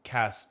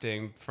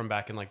casting from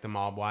back in like the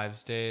Mob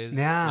Wives days.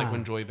 Yeah. Like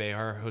when Joy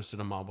Behar hosted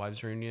a Mob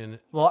Wives reunion.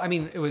 Well, I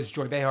mean, it was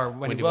Joy Behar,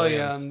 Wendy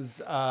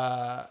Williams,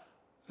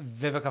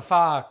 Vivica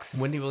Fox.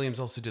 Wendy Williams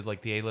also did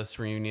like the A-list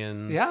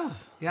reunions.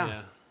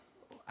 Yeah.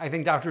 I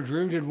think Dr.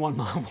 Drew did one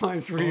Mob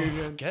Wives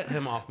reunion. Get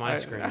him off my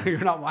screen. You're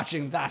not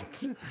watching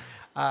that.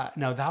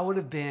 No, that would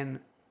have been...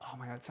 Oh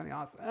my God, Sunny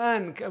Austin.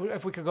 And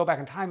if we could go back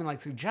in time and like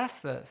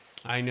suggest this.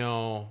 I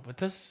know, but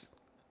this...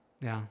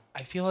 Yeah.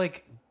 I feel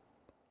like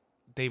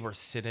they were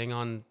sitting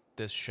on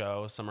this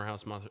show, Summer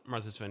House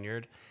Martha's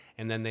Vineyard,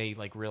 and then they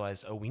like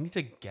realized, we need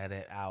to get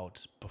it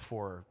out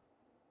before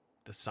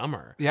the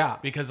summer. Yeah.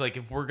 Because like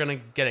if we're going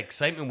to get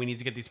excitement, we need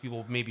to get these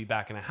people maybe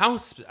back in a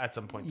house at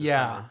some point this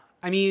summer.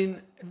 I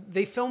mean,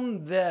 they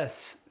filmed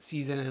this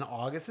season in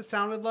August, it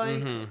sounded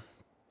like.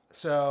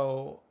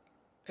 So...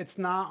 It's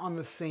not on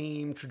the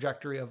same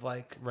trajectory of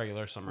like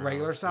regular summer.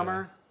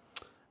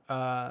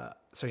 Yeah.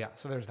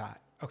 So there's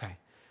that. Okay.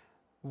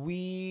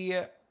 We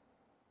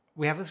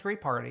have this great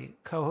party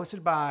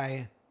co-hosted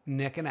by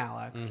Nick and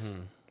Alex.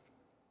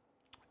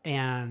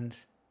 And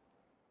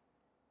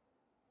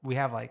we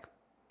have like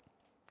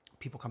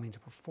people coming to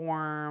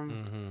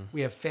perform.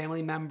 We have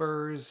family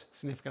members,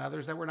 significant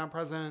others that were not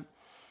present.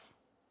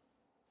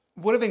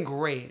 Would have been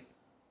great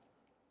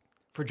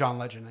for John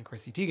Legend and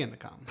Chrissy Teigen to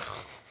come.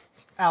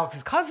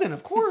 Alex's cousin,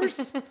 of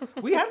course.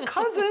 We had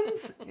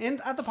cousins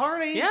at the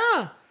party.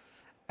 Yeah.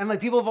 And like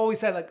people have always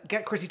said, like,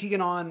 get Chrissy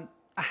Teigen on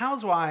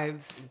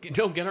Housewives.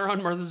 No, get her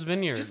on Martha's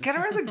Vineyard. Just get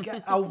her as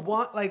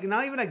like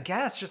not even a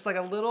guest, just like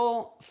a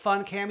little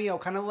fun cameo,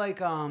 kind of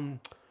like oh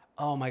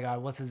my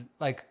God, what's his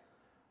like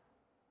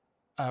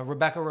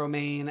Rebecca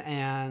Romaine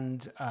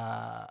and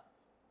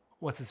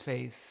what's his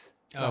face?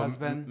 The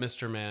husband,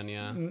 Mr. Man,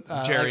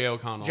 yeah, Jerry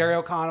O'Connell. Jerry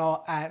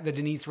O'Connell at the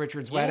Denise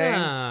Richards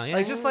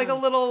wedding, just like a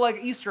little like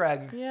Easter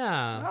egg.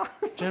 Yeah,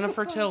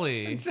 Jennifer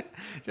Tilly.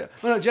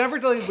 No, Jennifer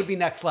Tilly would be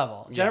next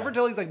level. Jennifer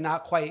Tilly's like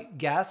not quite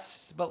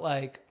guest, but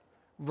like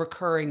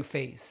recurring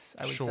face.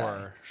 I would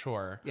say.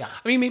 Sure. Yeah.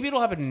 I mean, maybe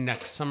it'll happen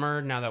next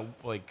summer now that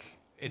like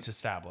it's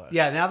established.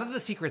 Yeah, now that the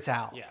secret's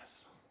out.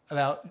 Yes.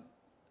 About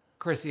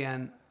Chrissy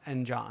and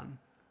John.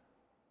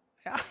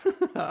 Yeah.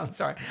 I'm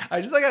sorry.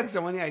 I just like had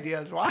so many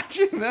ideas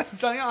watching that.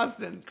 Sunny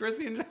Austin,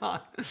 Chrissy and John.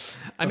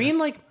 I mean,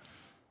 like,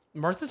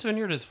 Martha's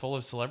Vineyard is full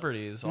of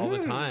celebrities all the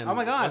time. Oh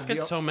my God. Let's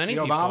get so many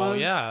people. Obamas.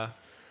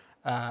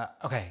 Yeah.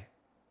 Okay.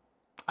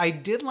 I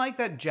did like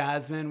that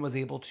Jasmine was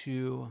able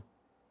to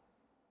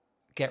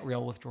get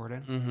real with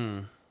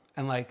Jordan.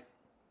 And like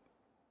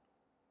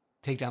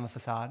take down the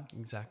facade.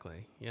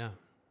 Exactly. Yeah.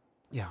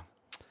 Yeah.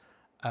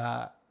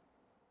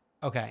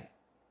 Okay.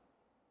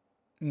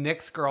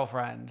 Nick's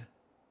girlfriend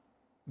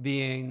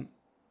being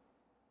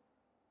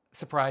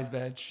surprise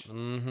bitch.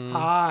 Mm-hmm.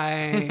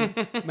 Hi.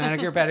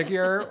 Manicure,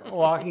 pedicure,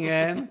 walking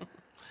in.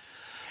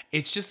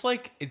 It's just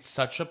like, it's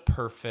such a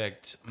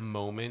perfect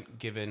moment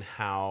given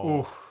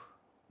how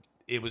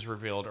it was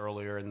revealed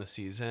earlier in the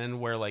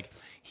season where like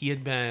he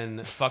had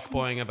been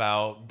fuckboying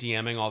about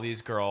DMing all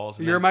these girls.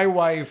 And You're my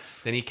wife.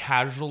 Then he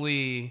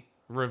casually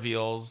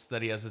reveals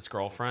that he has this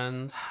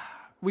girlfriend.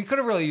 We could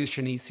have really used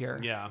Shanice here.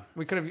 Yeah.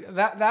 We could have.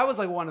 That was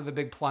like one of the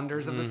big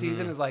plunders of the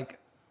season is like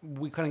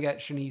we couldn't get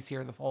Shanice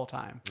here the whole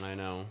time. I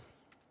know.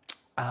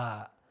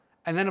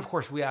 And then of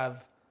course we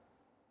have,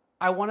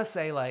 I want to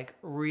say like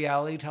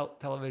reality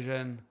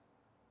television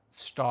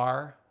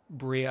star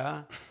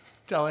Bria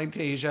telling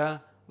Tasia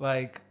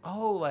like,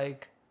 oh,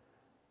 like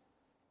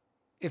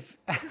if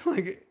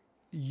like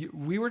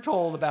we were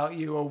told about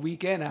you a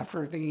weekend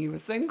after thinking he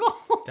was single.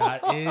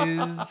 That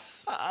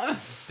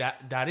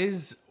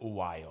is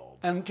wild.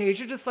 And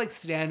Tasia just like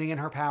standing in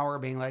her power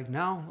being like,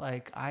 no,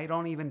 like I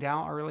don't even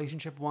doubt our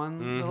relationship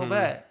one little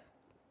bit.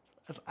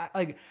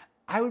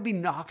 I would be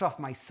knocked off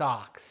my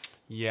socks.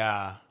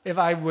 Yeah. If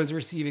I was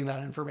receiving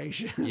that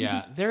information.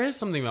 Yeah. There is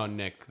something about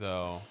Nick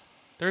though.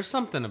 There's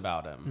something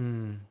about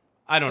him.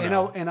 I don't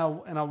know. In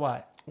a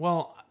what?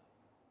 Well,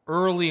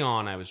 early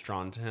on I was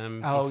drawn to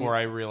him before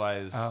I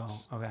realized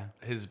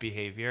his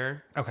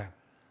behavior. Okay.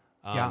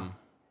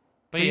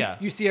 But So yeah.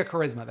 You see a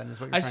charisma then is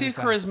what you're I trying see to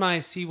say. charisma. I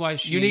see why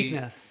she...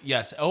 Uniqueness.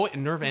 Yes. Oh,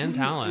 nerve and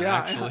talent,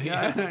 actually.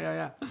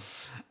 Yeah.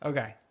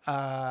 Okay.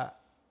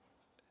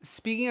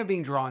 Speaking of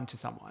being drawn to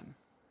someone,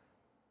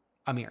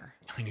 Amir.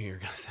 I knew you were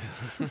going to say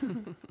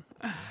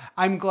that.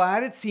 I'm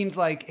glad it seems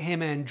like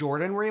him and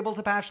Jordan were able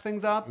to patch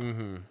things up.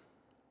 Mm-hmm.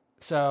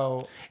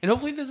 So... And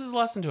hopefully this is a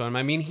lesson to him.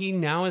 I mean, he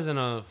now is in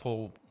a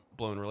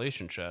full-blown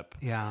relationship.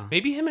 Yeah.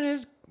 Maybe him and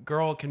his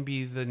girl can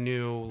be the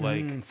new,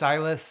 like...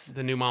 Silas.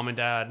 The new mom and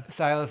dad.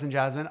 Silas and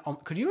Jasmine.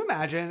 Could you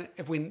imagine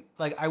if we...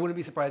 Like, I wouldn't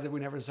be surprised if we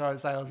never saw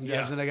Silas and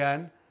Jasmine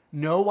again.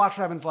 No Watch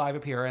What Happens Live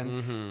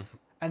appearance. Mm-hmm.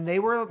 And they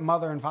were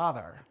mother and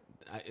father.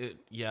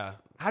 Yeah.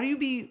 How do you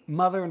be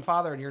mother and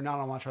father and you're not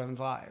on Watch What Happens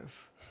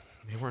Live?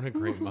 They weren't a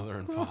great mother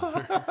and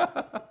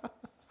father.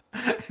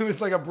 It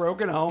was like a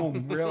broken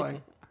home,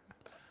 really.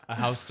 A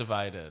house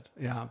divided.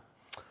 Yeah.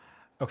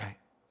 Okay.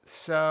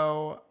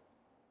 So,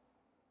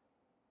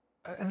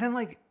 and then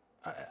like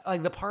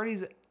the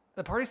party's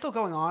still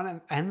going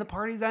on and the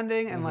party's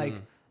ending and like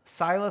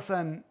Silas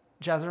and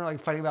Jasmine are like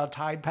fighting about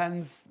Tide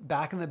pens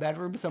back in the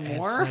bedroom some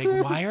more. It's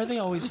like, why are they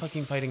always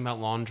fucking fighting about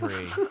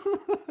laundry?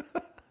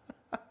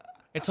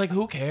 It's like,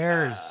 who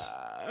cares?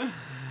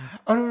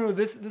 Oh no,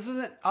 this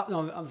wasn't.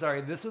 No, I'm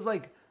sorry. This was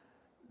like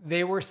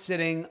they were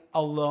sitting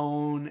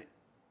alone,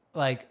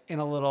 like in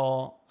a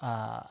little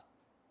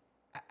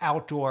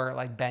outdoor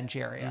like bench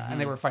area, and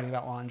they were fighting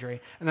about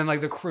laundry. And then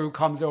like the crew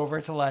comes over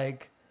to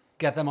like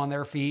get them on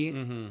their feet.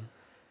 Mm-hmm.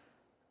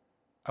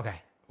 Okay,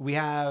 we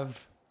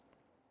have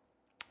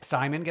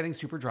Simon getting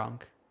super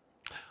drunk.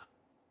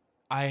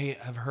 I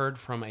have heard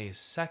from a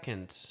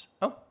second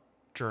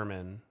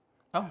German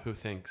who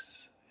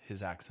thinks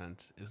his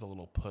accent is a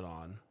little put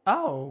on.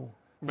 Oh.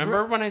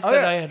 Remember when I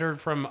said I had heard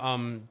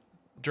from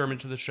German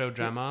to the show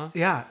Gemma?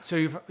 Yeah. So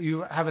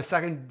you have a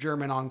second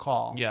German on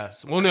call.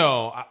 Yes. Well,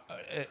 no,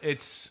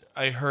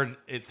 I heard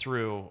it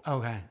through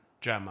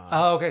Gemma.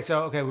 Oh, okay.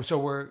 So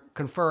we're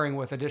conferring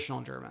with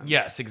additional Germans.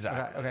 Yes,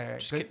 exactly. Okay.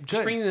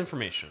 Just bringing the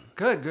information.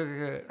 Good.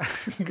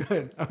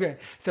 Good. Okay.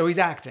 So he's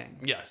acting.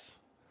 Yes.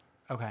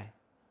 Okay.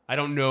 I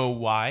don't know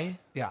why.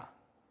 Yeah.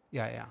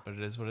 But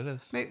it is what it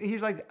is. Maybe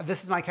he's like,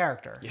 this is my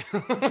character.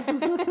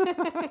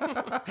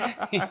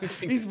 Yeah.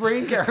 He's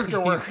bringing character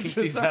work. He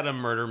thinks he's at a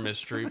murder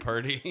mystery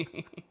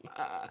party.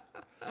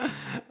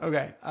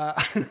 Okay.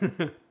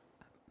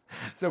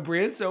 So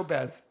Bria's so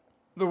pissed.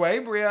 The way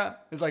Bria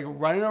is like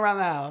running around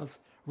the house,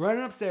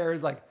 running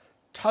upstairs, like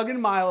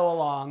tugging Milo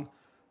along,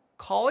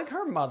 calling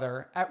her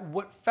mother at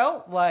what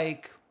felt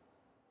like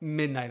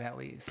midnight at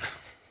least.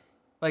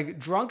 Like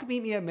drunk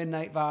meet me at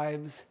midnight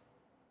vibes.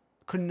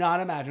 Could not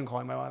imagine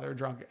calling my mother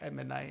drunk at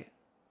midnight.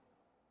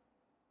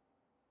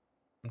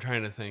 I'm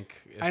trying to think.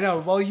 I know.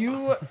 Well,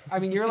 you're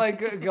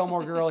like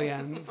Gilmore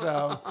Girlian,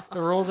 so the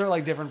rules are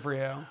like different for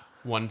you.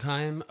 One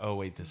time, oh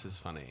wait, this is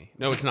funny.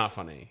 No, it's not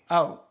funny.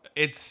 Oh.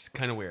 It's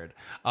kind of weird.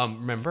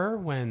 Remember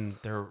when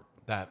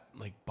that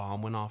like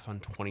bomb went off on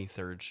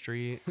 23rd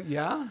Street?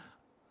 Yeah.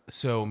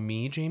 So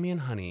me, Jamie,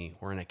 and Honey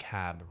were in a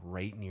cab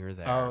right near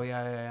there. Oh,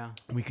 yeah.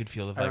 We could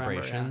feel the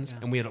vibrations.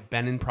 And we had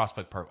been in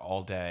Prospect Park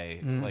all day,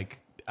 like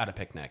at a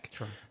picnic.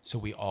 Sure. So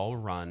we all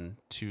run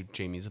to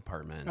Jamie's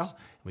apartment. And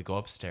we go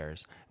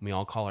upstairs and we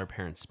all call our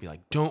parents to be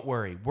like, don't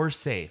worry, we're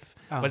safe.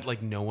 But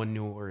like no one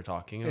knew what we were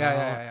talking about.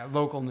 Yeah.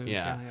 Local news.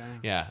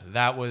 Yeah.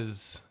 That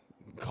was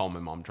call my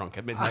mom drunk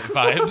at midnight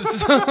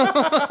vibes.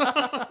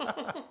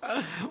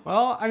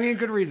 Well, I mean,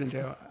 good reason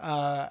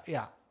to.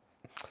 Yeah.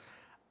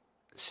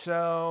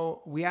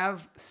 So we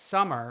have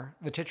Summer,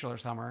 the titular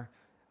Summer,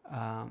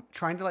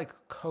 trying to like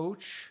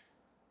coach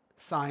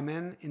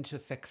Simon into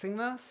fixing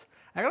this.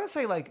 I gotta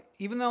say, like,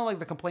 even though like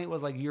the complaint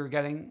was like you're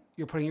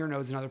putting your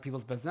nose in other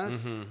people's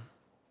business,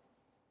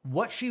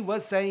 what she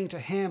was saying to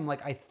him,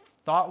 like, I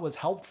thought was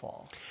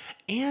helpful.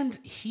 And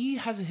he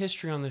has a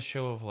history on this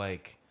show of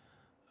like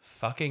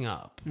fucking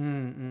up.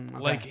 Okay,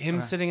 like him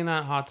sitting in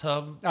that hot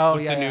tub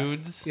with the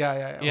nudes.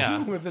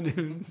 Yeah. With the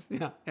nudes.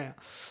 Yeah.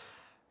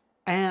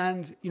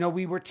 And, you know,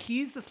 we were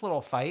teased this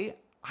little fight.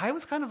 I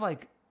was kind of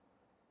like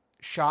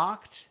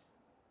shocked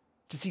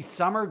to see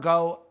Summer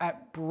go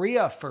at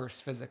Bria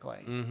first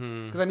physically.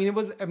 Because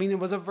it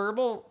was a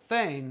verbal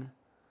thing,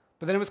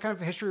 but then it was kind of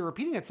history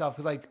repeating itself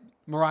because like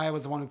Mariah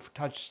was the one who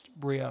touched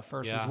Bria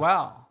first as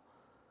well.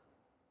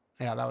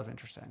 Yeah, that was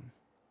interesting.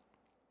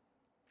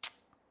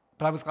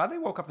 But I was glad they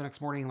woke up the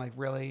next morning and like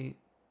really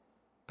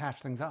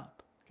patched things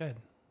up. Good.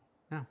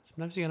 Yeah.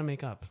 Sometimes you gotta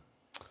make up.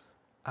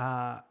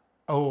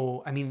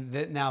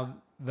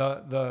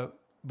 The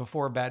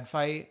before bed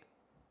fight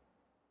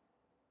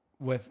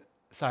with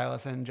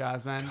Silas and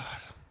Jasmine.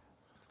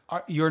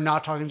 You're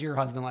not talking to your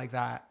husband like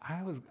that.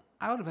 I would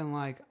have been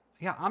like,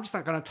 yeah, I'm just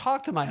not going to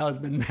talk to my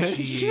husband,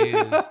 bitch.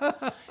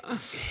 Jeez.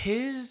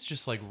 His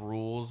just like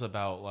rules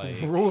about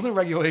like rules and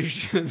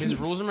regulations. His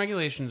rules and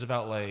regulations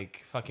about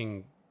like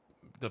fucking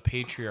the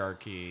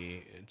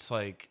patriarchy. It's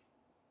like,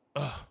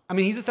 ugh. I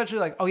mean, he's essentially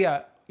like, oh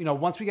yeah, you know,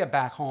 once we get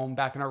back home,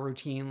 back in our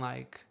routine,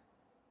 like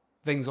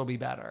things will be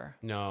better.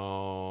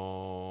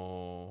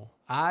 No.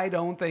 I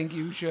don't think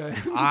you should.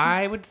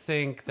 I would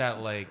think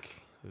that like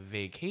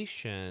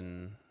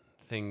vacation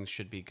things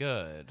should be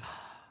good.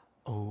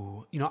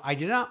 Oh, you know, I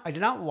did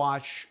not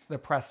watch the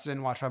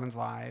Preston Watch Evans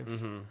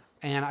live,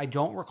 and I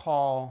don't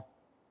recall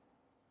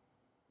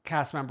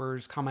cast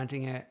members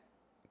commenting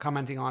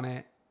on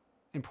it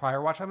in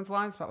prior Watch Evans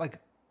lives. But like,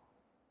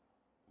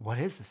 what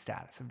is the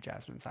status of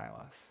Jasmine and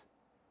Silas?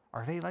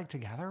 Are they like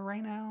together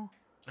right now?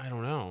 I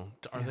don't know.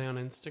 Are they on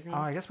Instagram?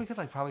 Oh, I guess we could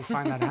like probably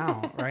find that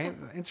out, right?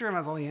 Instagram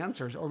has all the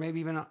answers, or maybe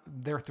even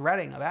they're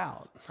threading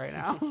about right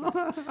now.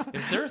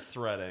 If they're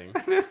threading,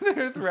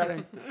 they're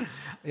threading.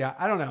 Yeah,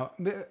 I don't know.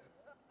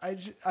 I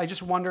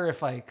just wonder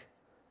if like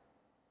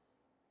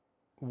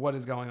what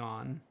is going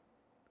on.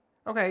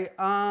 Okay,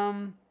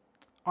 on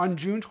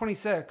June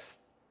 26th,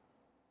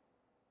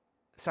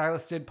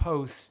 Silas did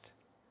post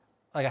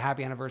like a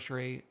happy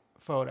anniversary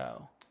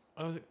photo.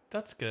 Oh,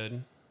 that's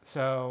good.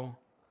 So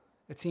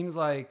it seems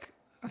like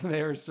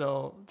they're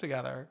still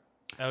together.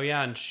 Oh,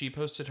 yeah. And she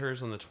posted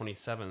hers on the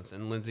 27th.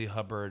 And Lindsay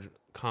Hubbard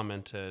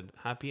commented,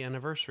 "Happy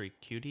anniversary,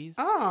 cuties."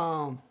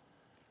 Oh.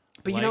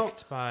 But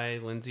Liked by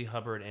Lindsay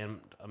Hubbard and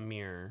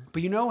Amir.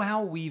 But you know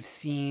how we've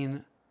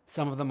seen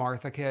some of the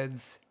Martha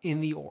kids in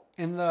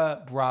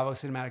the Bravo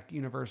Cinematic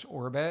Universe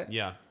orbit?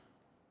 Yeah.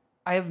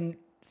 I have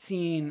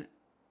seen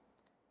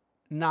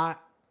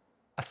not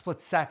a split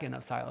second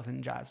of Silas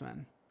and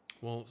Jasmine.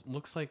 Well,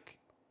 looks like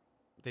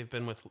they've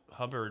been with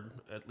Hubbard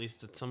at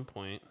least at some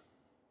point.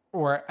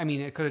 Or, I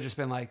mean, it could have just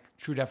been like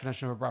true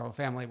definition of a Bravo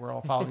family. We're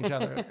all following each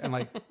other and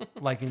like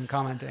liking and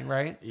commenting,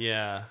 right?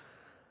 Yeah.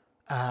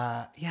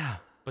 Yeah.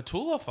 But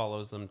Tula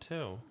follows them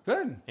too.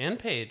 Good. And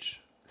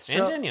Paige.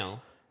 And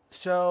Danielle.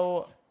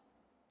 So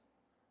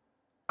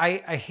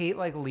I hate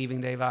like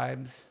leaving day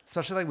vibes,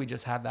 especially like we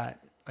just had that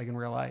like in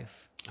real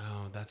life.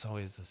 Oh, that's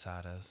always the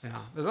saddest. Yeah.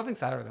 There's nothing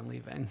sadder than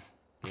leaving.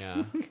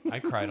 Yeah. I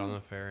cried on the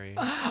ferry.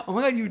 Oh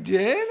my God, you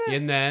did?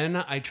 And then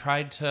I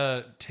tried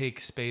to take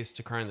space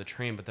to cry on the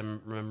train, but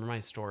then remember my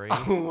story?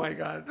 Oh my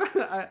God.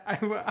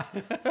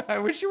 I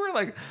wish you were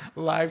like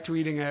live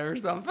tweeting it or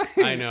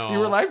something. I know. You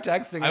were live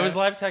texting it. I was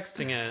live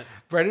texting it.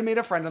 Brendan made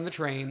a friend on the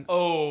train.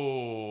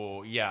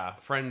 Oh, yeah.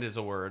 Friend is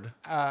a word.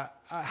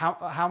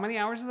 How many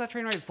hours is that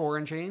train ride? 4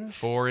 and change?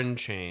 4 and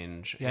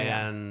change.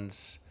 Yeah, and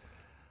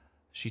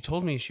she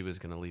told me she was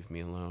going to leave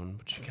me alone,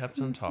 but she kept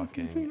on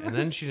talking. And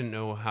then she didn't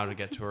know how to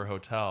get to her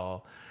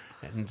hotel.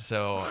 And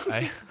so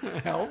I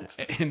helped.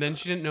 And then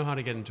she didn't know how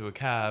to get into a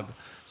cab.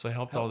 So I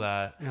helped all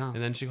that. Yeah.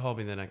 And then she called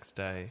me the next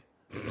day.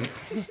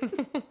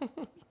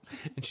 And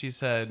she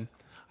said,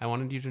 "I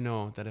wanted you to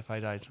know that if I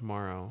die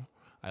tomorrow,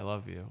 I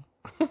love you."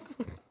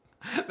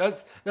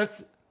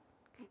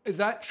 Is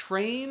that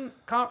train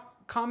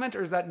comment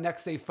or is that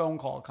next day phone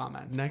call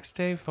comment? Next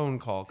day phone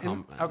call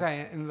comment.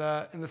 Okay, in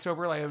the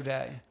sober light of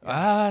day.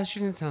 She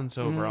didn't sound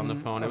sober on the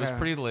phone. Okay. It was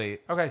pretty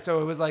late. Okay,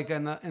 so it was like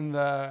in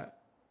the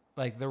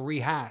like the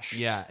rehash.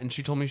 Yeah, and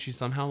she told me she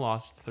somehow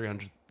lost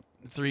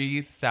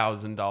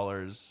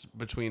 $3,000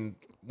 between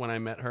when I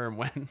met her and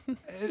when.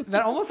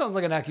 That almost sounds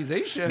like an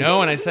accusation.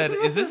 No, and I said,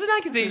 "Is this an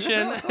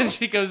accusation?" And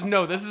she goes,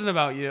 "No, this isn't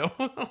about you."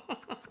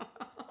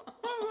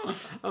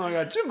 Oh my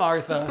God, to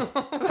Martha.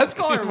 Let's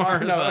call her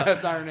Martha. No,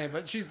 that's not her name,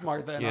 but she's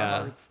Martha in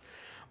our hearts.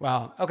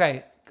 Wow.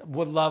 Okay,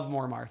 would love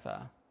more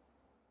Martha.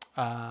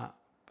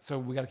 So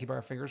we got to keep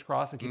our fingers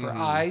crossed and keep our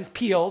eyes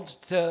peeled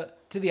to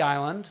the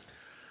island.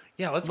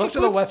 Yeah, let's look get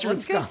to the western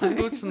let's sky. get some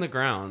boots on the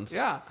ground.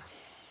 Yeah.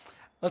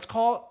 Let's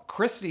call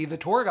Christy, the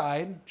tour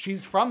guide.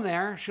 She's from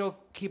there. She'll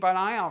keep an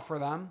eye out for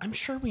them. I'm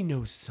sure we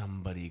know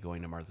somebody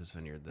going to Martha's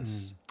Vineyard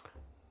this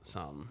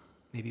some.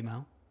 Maybe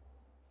Mel.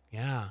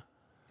 Yeah.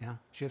 Yeah,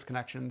 she has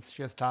connections.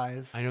 She has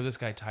ties. I know this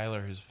guy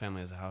Tyler, whose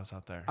family has a house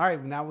out there. All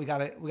right, now we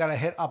gotta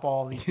hit up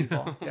all these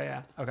people.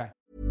 Yeah. Okay.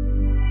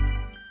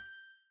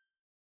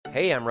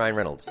 Hey, I'm Ryan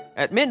Reynolds.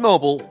 At Mint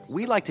Mobile,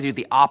 we like to do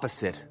the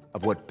opposite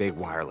of what Big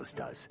Wireless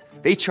does.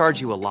 They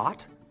charge you a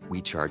lot, we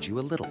charge you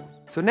a little.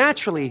 So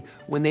naturally,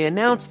 when they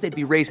announced they'd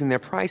be raising their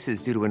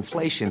prices due to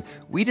inflation,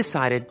 we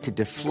decided to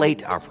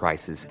deflate our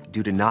prices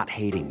due to not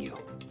hating you.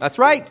 That's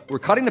right. We're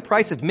cutting the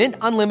price of Mint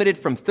Unlimited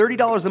from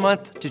 $30 a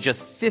month to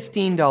just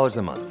 $15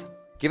 a month.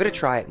 Give it a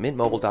try at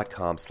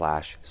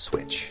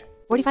mintmobile.com/switch.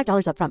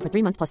 $45 up front for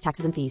 3 months plus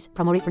taxes and fees.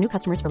 Promo rate for new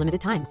customers for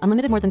limited time.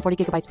 Unlimited more than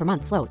 40 gigabytes per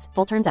month. Slows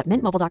full terms at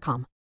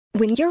mintmobile.com.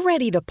 When you're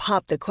ready to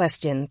pop the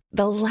question,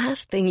 the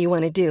last thing you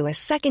want to do is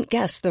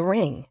second-guess the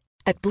ring.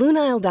 At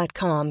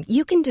BlueNile.com,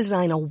 you can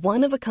design a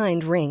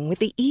one-of-a-kind ring with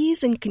the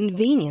ease and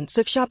convenience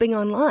of shopping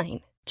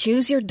online.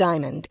 Choose your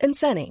diamond and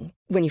setting.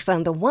 When you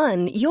find the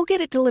one, you'll get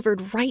it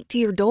delivered right to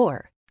your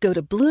door. Go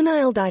to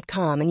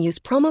BlueNile.com and use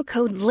promo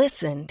code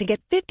LISTEN to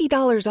get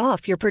 $50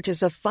 off your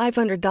purchase of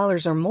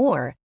 $500 or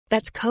more.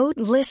 That's code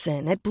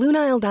LISTEN at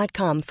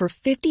BlueNile.com for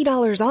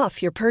 $50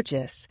 off your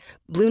purchase.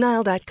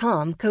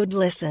 BlueNile.com, code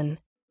LISTEN.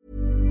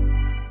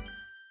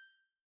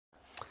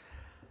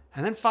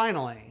 And then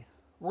finally,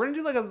 we're going to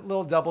do like a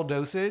little double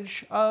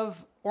dosage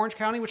of Orange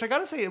County, which I got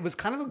to say, it was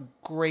kind of a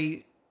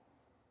great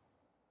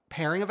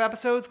pairing of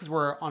episodes because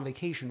we're on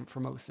vacation for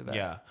most of it.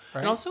 Yeah.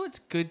 Right? And also it's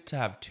good to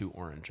have 2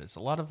 oranges.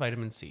 A lot of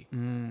vitamin C.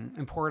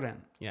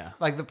 Important. Yeah.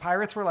 Like the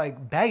pirates were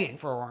like begging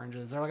for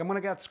oranges. They're like, I'm going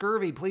to get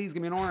scurvy. Please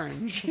give me an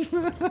orange.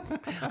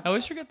 I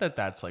always forget that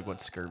that's like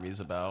what scurvy's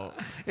about.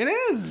 It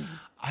is.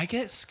 I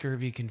get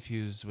scurvy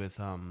confused with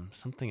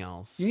something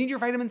else. You need your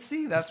vitamin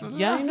C. That's what.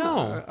 Yeah, I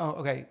know. Oh,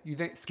 okay. You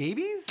think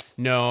scabies?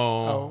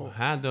 No.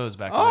 Had those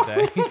back in the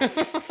day.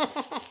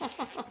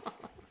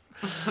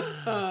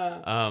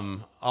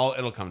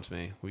 It'll come to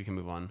me. We can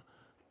move on.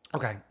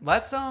 Okay.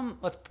 Let's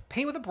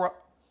paint with a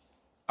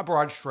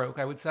broad stroke,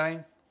 I would say.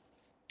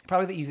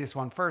 Probably the easiest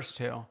one first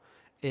too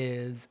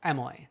is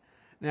Emily.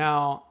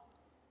 Now,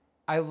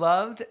 I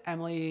loved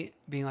Emily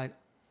being like,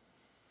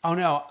 "Oh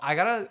no, I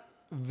got to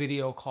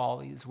video call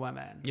these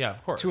women." Yeah,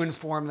 of course. To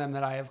inform them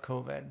that I have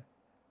COVID.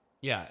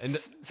 Yeah, and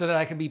so that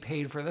I can be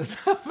paid for this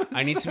episode.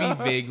 I need to be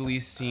vaguely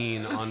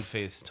seen on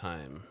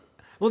FaceTime.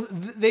 Well,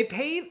 they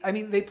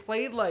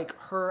played like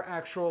her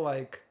actual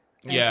like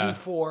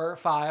MP4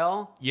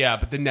 file. Yeah,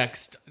 but the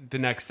next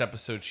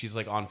episode, she's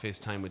like on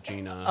FaceTime with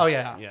Gina. Oh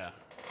yeah, yeah.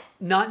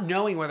 Not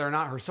knowing whether or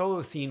not her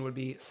solo scene would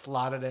be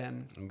slotted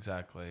in.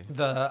 Exactly.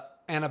 The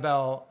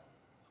Annabelle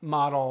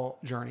model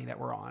journey that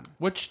we're on.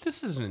 Which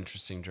this is an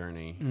interesting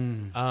journey.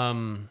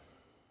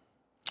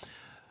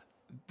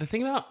 The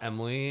thing about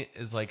Emily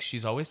is like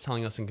she's always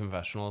telling us in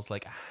confessionals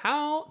like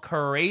how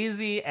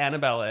crazy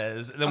Annabelle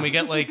is. And then we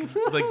get like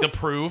the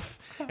proof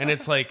and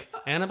it's like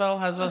Annabelle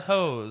has a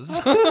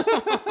hose.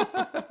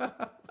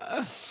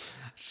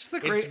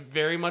 It's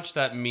very much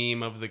that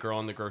meme of the girl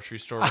in the grocery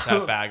store with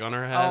that bag on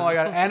her head. Oh my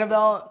god,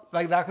 Annabelle,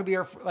 like that could be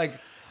her like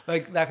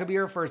that could be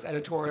her first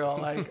editorial,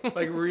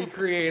 like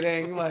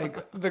recreating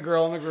like the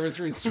girl in the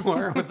grocery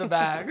store with the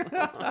bag.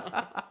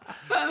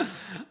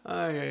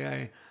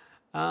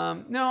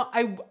 No,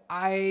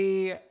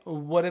 I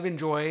would have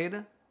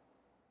enjoyed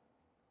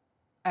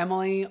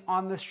Emily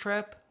on this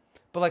trip,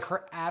 but like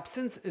her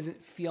absence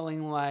isn't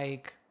feeling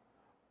like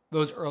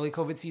those early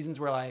COVID seasons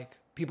where like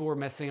people were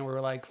missing and we were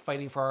like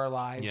fighting for our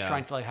lives,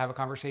 trying to like have a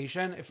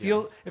conversation. It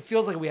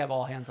feels like we have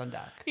all hands on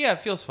deck. Yeah,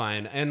 it feels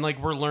fine. And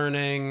like we're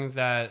learning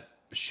that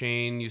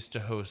Shane used to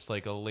host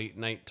like a late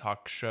night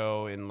talk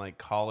show in like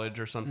college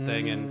or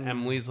something. And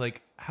Emily's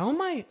like, how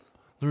am I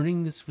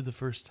learning this for the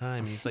first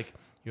time? And he's like,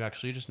 you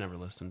actually just never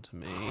listened to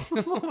me.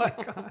 Oh my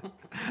God.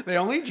 They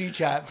only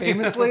G-chat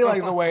famously,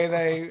 like the way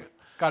they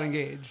got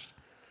engaged.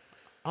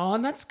 Oh,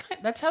 and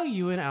that's how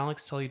you and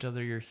Alex tell each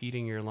other you're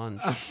heating your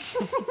lunch.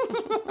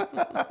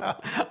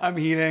 I'm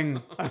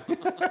heating.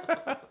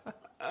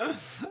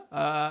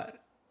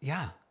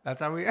 Yeah,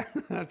 that's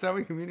how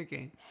we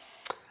communicate.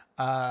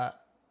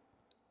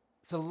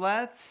 So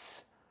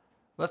let's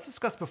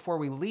discuss before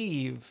we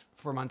leave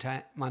for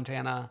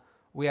Montana.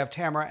 We have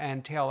Tamara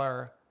and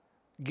Taylor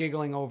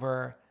giggling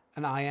over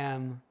an I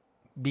am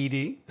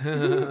BD.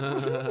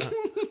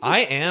 I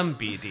am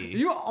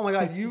BD. Oh my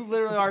God, you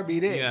literally are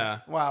BD.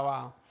 Yeah.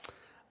 Wow.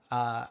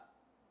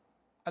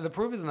 The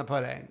proof is in the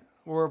pudding.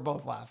 We're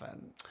both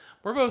laughing.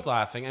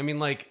 I mean,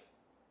 like,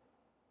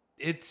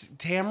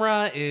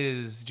 Tamara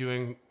is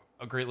doing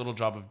a great little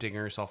job of digging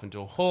herself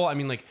into a hole. I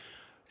mean, like,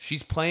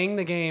 she's playing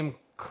the game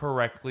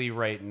correctly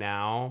right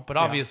now, but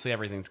obviously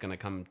everything's going to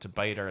come to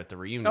bite her at the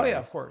reunion. Oh yeah,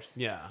 of course.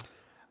 Yeah.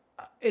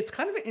 It's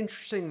kind of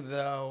interesting,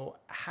 though,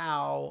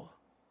 how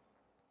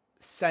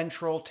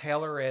central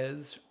Taylor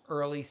is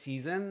early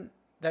season,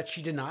 that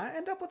she did not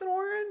end up with an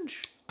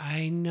orange.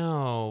 I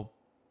know.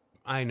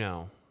 I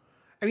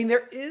mean,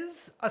 there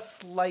is a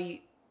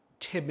slight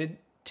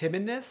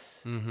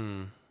timidness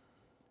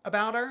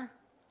about her,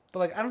 but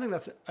like I don't think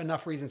that's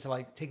enough reason to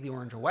like take the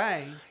orange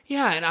away.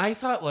 Yeah, and I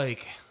thought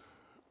like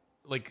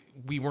like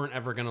we weren't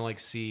ever gonna like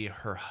see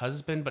her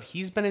husband, but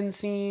he's been in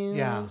scenes.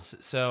 Yeah.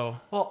 So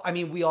well, I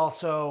mean, we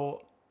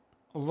also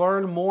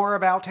learn more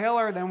about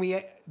Taylor than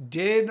we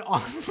did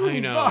on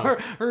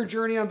her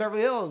journey on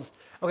Beverly Hills.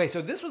 Okay,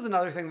 so this was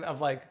another thing of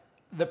like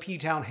the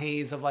P-Town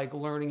haze of like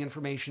learning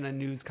information and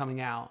news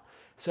coming out.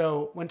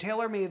 So when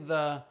Taylor made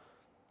the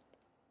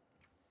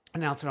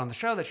announcement on the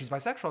show that she's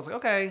bisexual, I was like,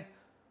 okay.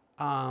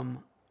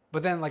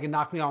 But then like it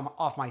knocked me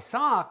off my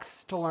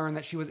socks to learn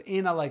that she was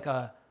in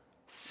a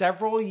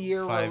several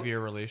year 5-year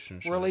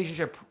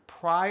relationship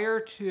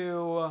prior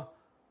to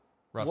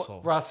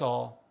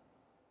Russell,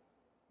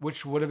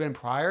 which would have been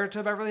prior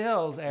to Beverly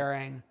Hills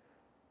airing.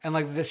 And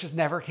like this just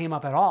never came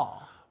up at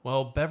all.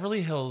 Well,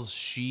 Beverly Hills,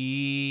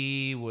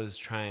 she was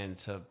trying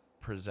to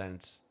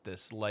present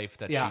this life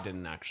that she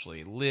didn't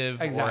actually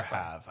live or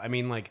have. I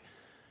mean, like,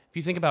 if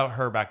you think about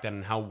her back then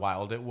and how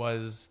wild it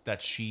was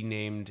that she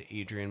named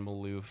Adrienne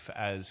Maloof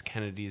as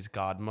Kennedy's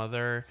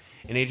godmother.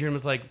 And Adrienne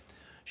was like,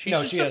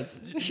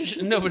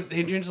 but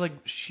Adrienne's like,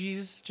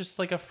 she's just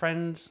like a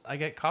friend I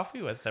get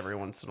coffee with every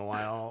once in a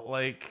while.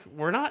 Like,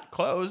 we're not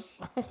close.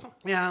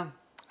 Yeah.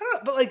 I don't know,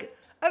 but like,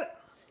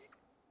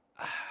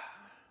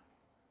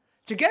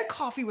 to get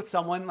coffee with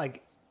someone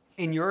like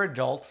in your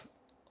adult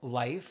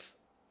life,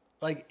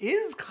 like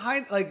is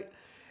kind like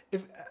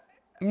if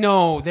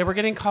no, they were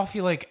getting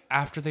coffee like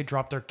after they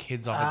dropped their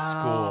kids off at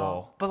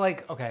school. But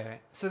like,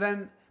 okay, so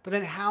then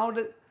how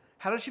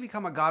does she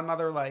become a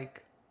godmother?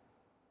 Like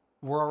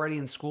we're already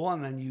in school,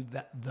 and then you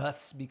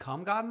thus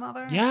become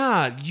godmother?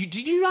 Yeah, did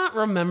you not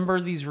remember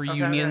these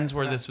reunions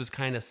where this was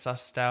kind of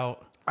sussed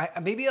out?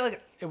 Maybe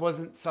like it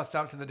wasn't sussed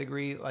out to the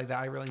degree like that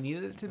I really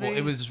needed it to be. Well,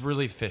 it was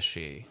really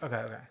fishy.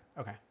 Okay.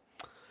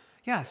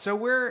 Yeah, so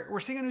we're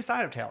seeing a new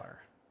side of Taylor.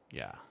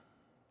 Yeah.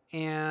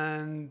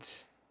 And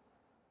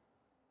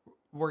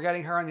we're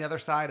getting her on the other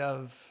side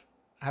of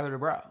Heather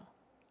Dubrow.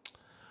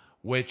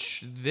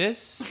 Which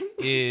this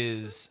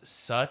is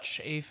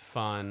such a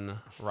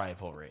fun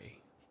rivalry.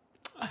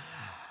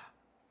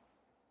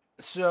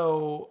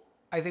 So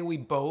I think we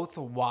both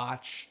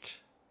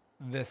watched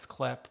this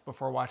clip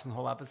before watching the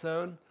whole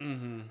episode.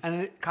 Mm-hmm.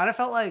 And it kind of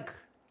felt like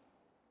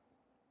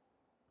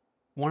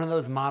one of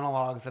those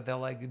monologues that they'll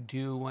like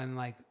do when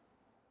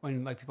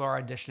people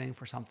are auditioning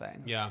for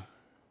something. Yeah.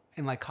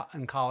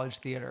 In college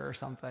theater or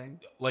something.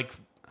 Like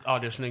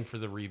auditioning for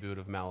the reboot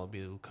of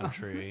Malibu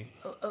Country.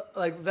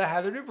 Like the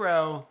Heather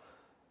Dubrow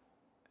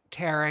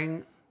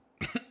tearing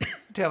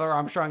Taylor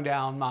Armstrong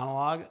down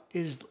monologue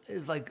is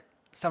like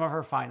some of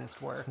her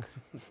finest work.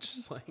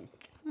 Just like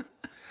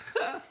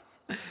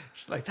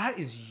she's like, that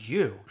is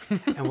you.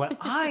 And what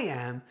I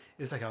am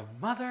is like a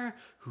mother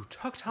who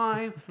took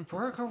time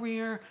for her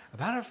career,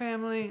 about her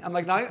family.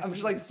 I'm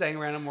just like saying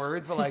random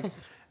words, but like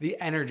the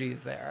energy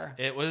is there.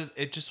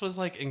 It just was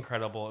like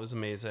incredible. It was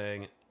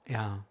amazing.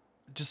 Yeah.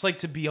 Just like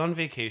to be on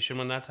vacation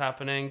when that's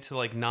happening, to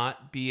like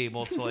not be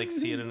able to like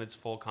see it in its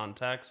full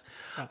context.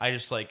 I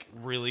just like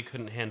really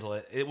couldn't handle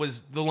it. It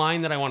was the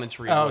line that I wanted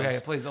to read. Oh, okay,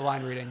 please, the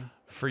line reading.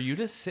 For you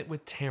to sit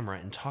with Tamara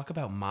and talk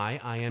about my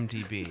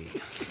IMDb.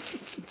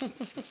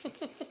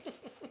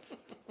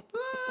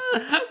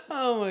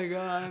 Oh my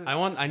God.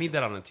 I need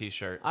that on a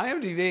t-shirt.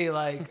 IMDb,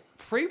 like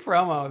free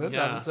promo this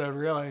episode,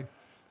 really.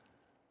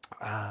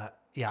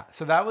 Yeah.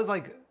 So that was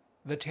like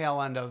the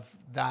tail end of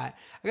that.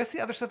 I guess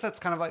the other stuff that's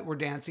kind of like we're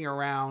dancing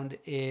around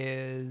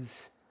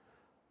is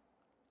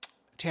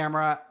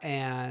Tamara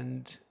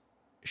and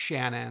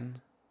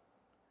Shannon.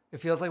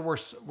 It feels like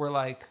we're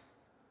like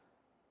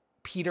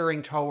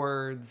petering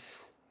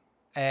towards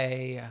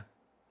a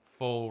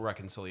full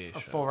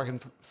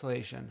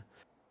reconciliation.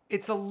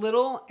 It's a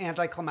little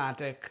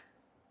anticlimactic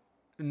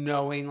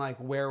knowing like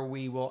where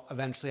we will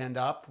eventually end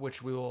up,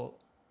 which we will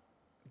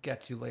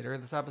get to later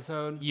this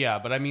episode. Yeah,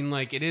 but I mean,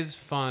 like, it is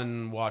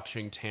fun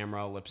watching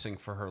Tamara lip sync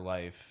for her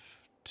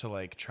life to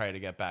like try to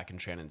get back in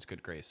Shannon's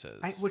good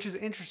graces. Which is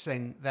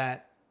interesting.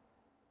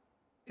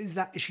 Is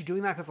she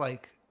doing that because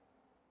like,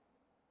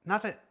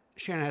 not that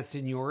Shannon has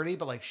seniority,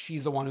 but like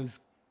she's the one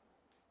who's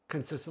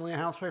consistently a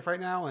housewife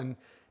right now, and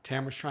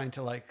Tamara's trying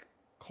to like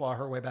claw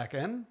her way back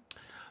in?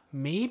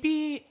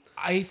 Maybe.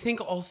 I think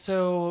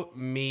also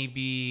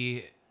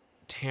maybe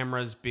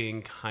Tamara's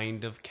being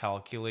kind of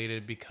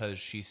calculated because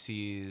she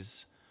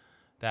sees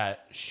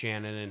that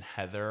Shannon and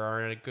Heather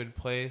are in a good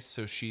place.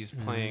 So she's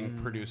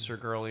playing producer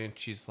girly, and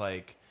she's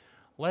like,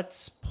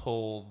 let's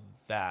pull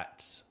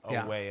that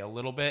away a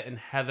little bit. And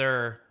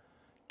Heather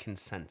can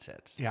sense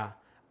it. Yeah.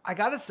 I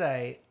got to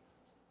say,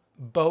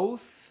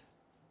 both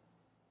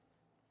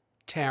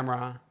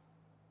Tamara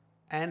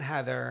and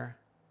Heather,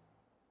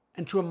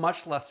 and to a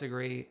much less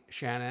degree,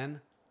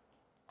 Shannon,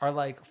 are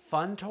like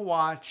fun to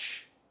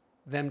watch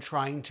them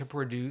trying to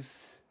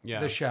produce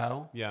the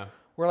show. Yeah.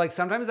 Where like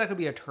sometimes that could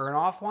be a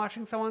turnoff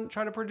watching someone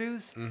try to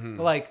produce. Mm-hmm.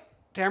 But like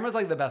Tamara's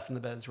like the best in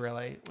the biz,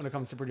 really, when it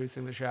comes to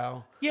producing the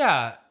show.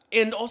 Yeah.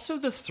 And also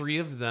the three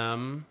of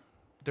them,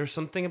 there's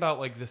something about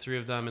like the three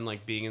of them and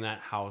like being in that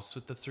house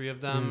with the three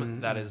of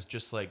them that is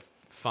just like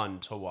fun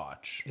to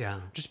watch. Yeah.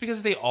 Just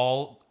because they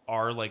all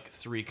are like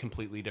three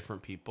completely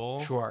different people.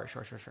 Sure.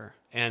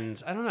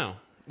 And I don't know.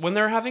 When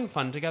they're having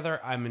fun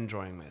together, I'm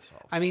enjoying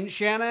myself. I mean,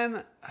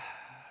 Shannon,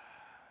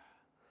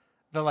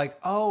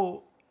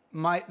 the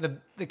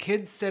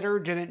kid sitter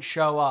didn't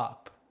show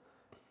up.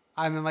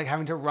 I'm then like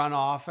having to run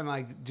off and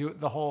like do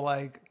the whole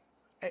like,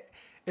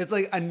 it's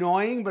like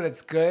annoying, but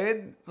it's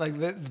good. Like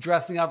the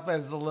dressing up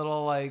as the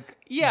little like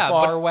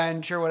bar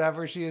wench or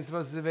whatever she is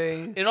supposed to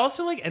be. It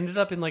also like ended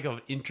up in like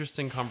an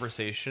interesting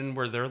conversation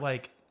where they're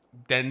like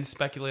then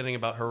speculating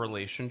about her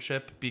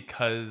relationship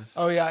because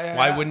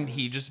why wouldn't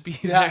he just be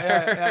there?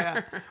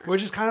 Yeah.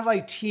 Which is kind of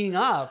like teeing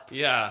up.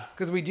 Yeah.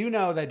 Because we do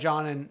know that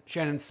John and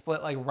Shannon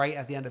split like right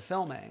at the end of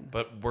filming.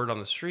 But word on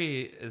the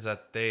street is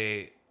that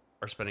they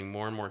are spending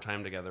more and more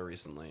time together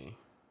recently.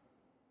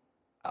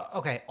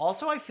 Okay.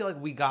 Also, I feel like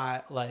we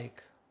got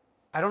like,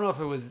 I don't know if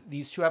it was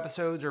these 2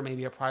 episodes or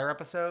maybe a prior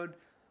episode,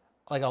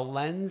 like a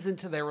lens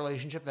into their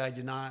relationship that I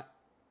did not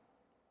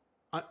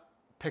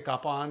pick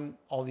up on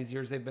all these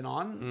years they've been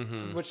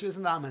on, which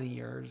isn't that many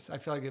years. I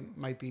feel like it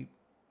might be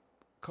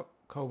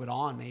COVID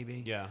on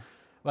maybe. Yeah.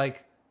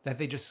 Like that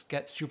they just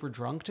get super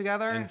drunk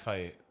together. And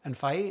fight.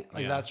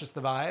 Like that's just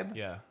the vibe?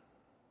 Yeah.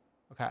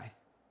 Okay.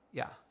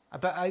 Yeah.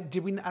 I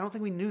don't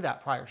think we knew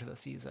that prior to the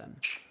season.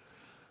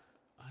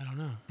 I don't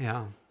know.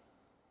 Yeah.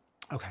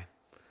 Okay.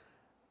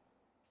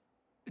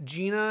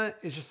 Gina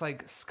is just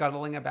like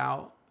scuttling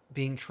about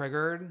being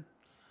triggered.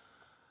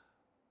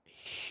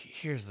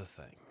 Here's the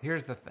thing.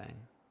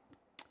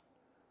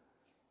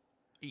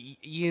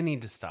 You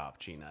need to stop,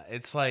 Gina.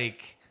 It's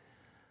like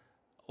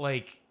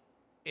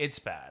it's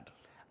bad.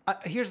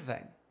 Here's the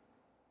thing.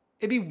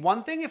 It'd be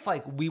one thing if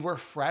like we were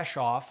fresh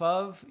off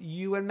of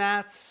you and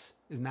Matt's.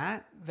 Is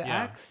Matt the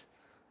ex?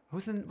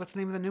 What's the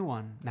name of the new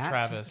one? Matt?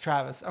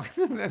 Travis.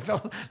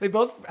 They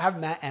both have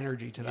Matt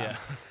energy to them.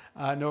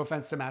 Yeah. No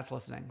offense to Matt's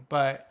listening,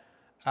 but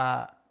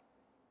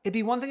it'd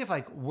be one thing if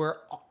like we're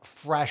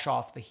fresh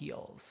off the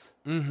heels.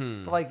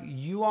 Mm-hmm. But like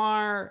you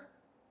are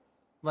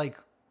like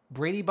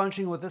Brady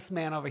bunching with this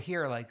man over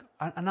here, like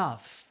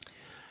enough.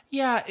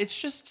 Yeah, it's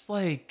just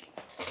like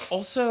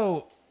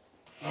also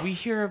we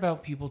hear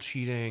about people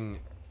cheating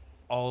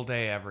all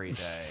day, every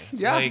day.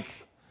 Yeah.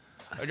 Like,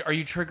 are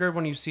you triggered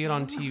when you see it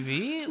on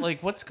TV?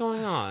 Like, what's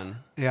going on?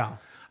 Yeah.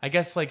 I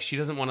guess like she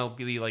doesn't want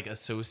to be like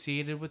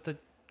associated with the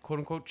quote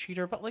unquote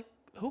cheater, but like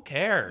who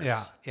cares?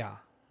 Yeah.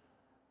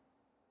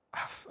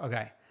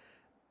 Okay.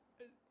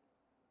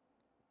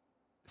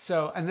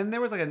 So, and then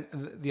there was like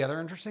the other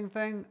interesting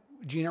thing,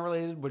 Gina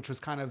related, which was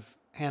kind of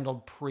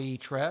handled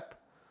pre-trip,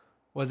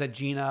 was that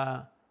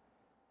Gina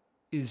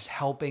is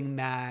helping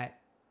Matt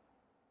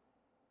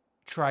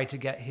try to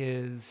get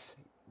his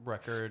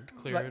record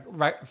cleared,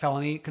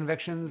 felony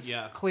convictions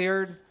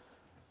cleared,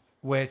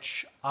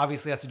 which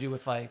obviously has to do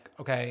with like,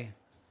 okay,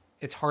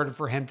 it's harder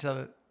for him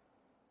to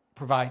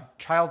provide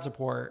child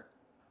support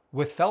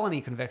with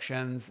felony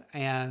convictions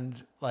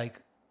and like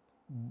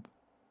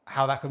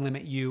how that could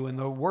limit you in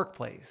the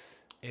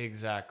workplace.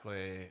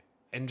 Exactly.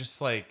 And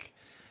just like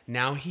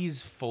now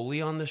he's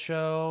fully on the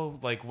show,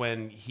 like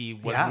when he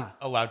wasn't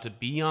allowed to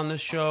be on the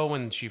show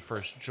when she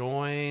first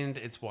joined.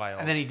 It's wild.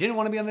 And then he didn't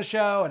want to be on the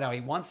show, and now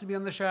he wants to be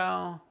on the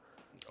show.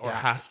 Or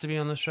has to be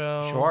on the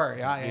show. Sure,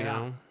 you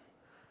know?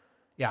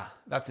 Yeah,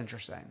 that's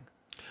interesting.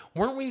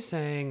 Weren't we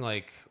saying,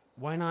 like,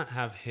 why not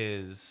have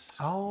his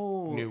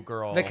new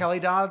girl, the Kelly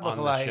Dodd on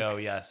the show?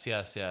 Yes.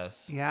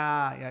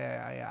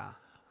 Yeah.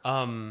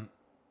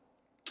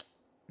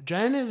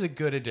 Jen is a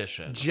good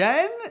addition.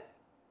 Jen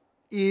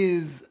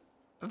is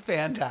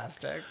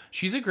fantastic.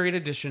 She's a great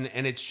addition,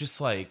 and it's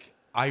just like,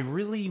 I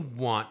really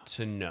want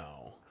to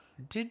know,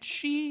 did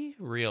she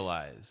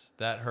realize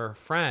that her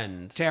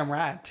friend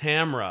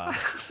Tamra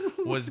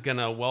was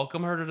gonna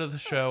welcome her to the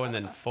show and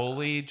then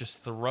fully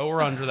just throw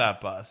her under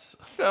that bus?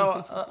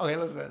 So okay,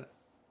 listen,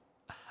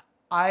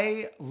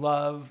 I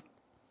love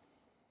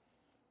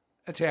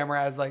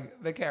Tamra as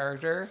like the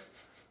character,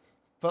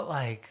 but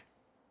like,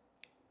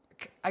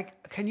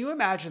 can you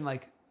imagine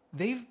like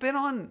they've been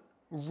on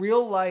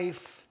real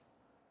life,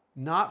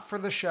 not for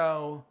the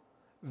show,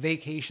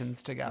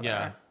 vacations together.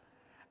 Yeah.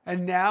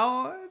 And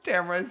now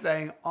Tamra is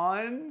saying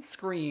on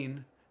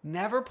screen,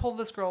 never pulled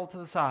this girl to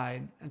the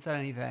side and said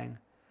anything,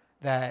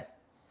 that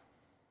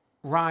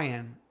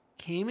Ryan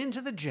came into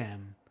the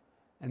gym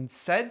and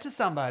said to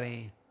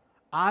somebody,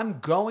 I'm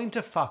going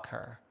to fuck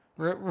her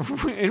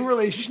in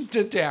relation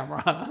to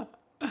Tamra.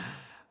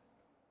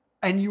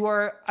 And you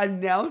are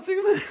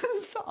announcing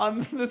this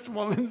on this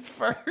woman's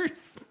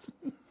first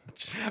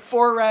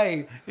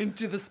foray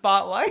into the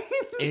spotlight.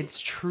 It's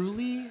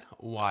truly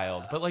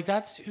wild. But like,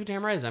 that's who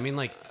Tamra is. I mean,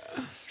 like,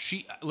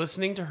 she,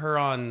 listening to her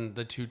on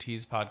the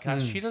 2T's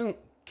podcast, she doesn't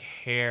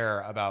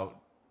care about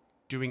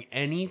doing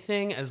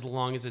anything as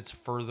long as it's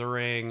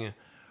furthering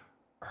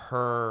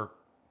her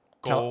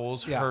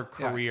goals, her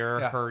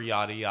career, her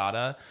yada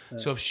yada.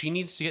 So if she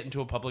needs to get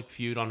into a public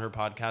feud on her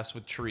podcast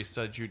with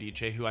Teresa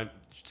Giudice, who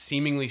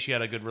seemingly she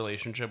had a good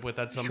relationship with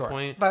at some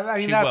point. But I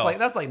mean, that's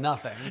like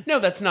nothing. No,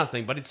 that's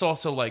nothing. But it's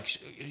also like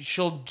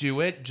she'll do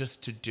it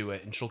just to do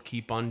it, and she'll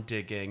keep on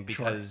digging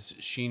because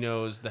she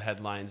knows the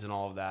headlines and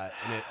all of that,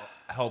 and it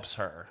helps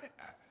her.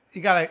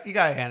 You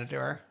gotta hand it to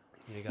her.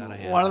 You gotta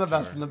hand one of the to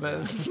best her. in the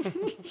biz.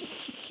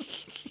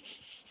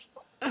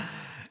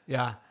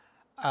 Yeah.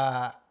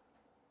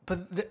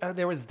 But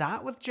there was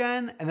that with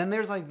Jen, and then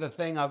there's like the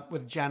thing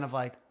with Jen of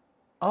like,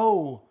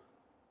 oh,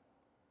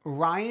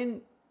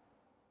 Ryan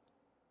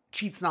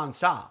cheats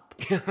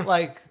nonstop.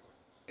 Like,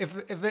 if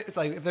it's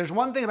like if there's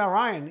one thing about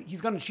Ryan,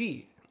 he's gonna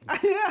cheat.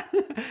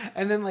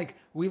 And then like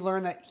we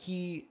learned that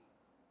he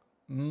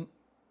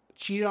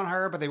cheated on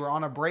her, but they were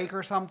on a break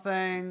or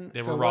something.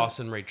 They were Ross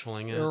and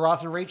Racheling it. They were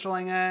Ross and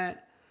Racheling it.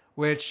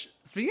 Which,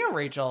 speaking of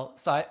Rachel,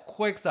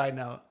 quick side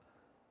note,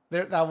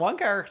 that one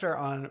character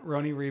on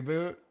Roni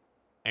Reboot,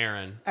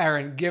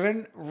 Aaron,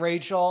 giving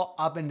Rachel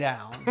up and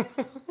down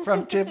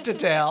from tip to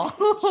tail,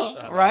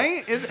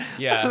 right?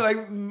 Yeah.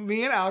 Like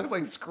me and Alex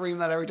like scream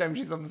that every time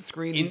she's on the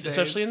screen.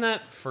 Especially in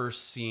that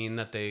first scene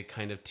that they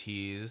kind of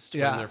teased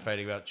when they're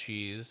fighting about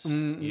cheese.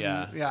 Mm-hmm.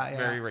 Yeah. Yeah.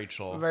 Very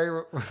Rachel.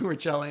 Very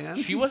Rachelian.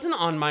 She wasn't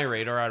on my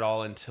radar at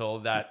all until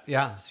that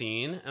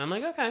scene. And I'm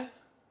like, okay.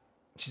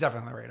 She's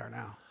definitely on the radar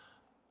now.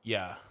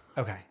 Yeah.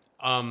 Okay.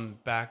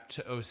 Back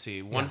to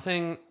OC. One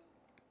thing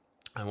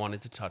I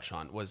wanted to touch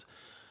on was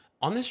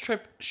on this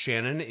trip,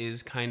 Shannon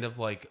is kind of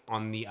like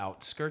on the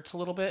outskirts a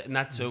little bit, and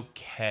that's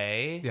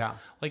okay. Yeah.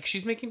 Like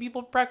she's making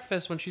people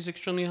breakfast when she's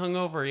extremely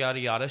hungover, yada,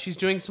 yada. She's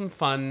doing some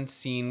fun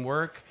scene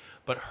work,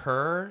 but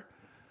her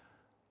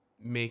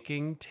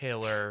making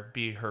Taylor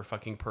be her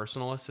fucking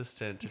personal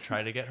assistant to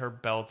try to get her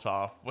belt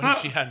off when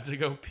she had to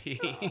go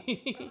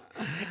pee.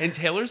 And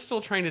Taylor's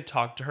still trying to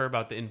talk to her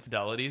about the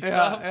infidelity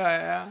stuff.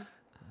 Yeah.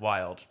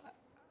 Wild.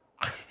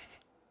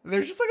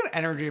 There's just like an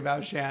energy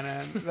about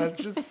Shannon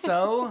that's just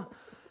so...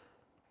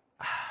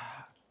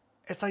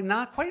 It's like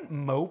not quite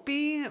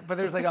mopey, but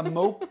there's like a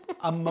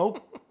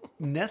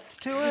mopeness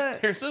to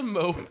it. There's a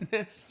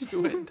mopeness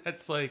to it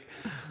that's like...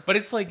 But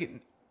it's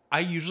like... I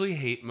usually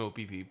hate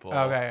mopey people.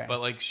 Okay. But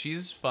like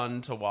she's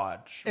fun to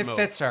watch. It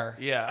fits her.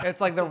 Yeah.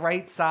 It's like the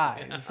right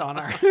size on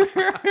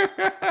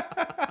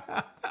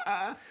her.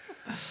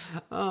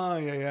 Oh,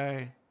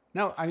 yeah.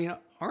 No, I mean,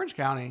 Orange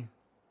County.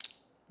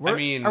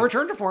 A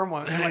return to form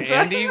one. Like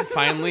Andy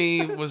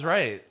finally was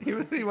right.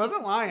 He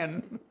wasn't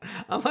lying.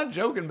 I'm not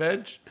joking,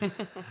 bitch.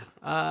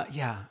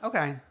 Yeah.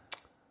 Okay.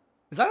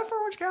 Is that it for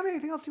Orange County?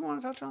 Anything else you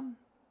want to touch on?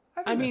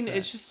 I mean,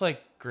 it's just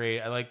like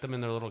great. I like them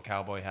in their little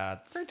cowboy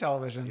hats. Great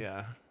television.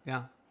 Yeah.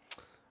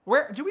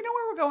 Where do we know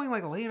where we're going?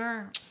 Like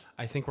later?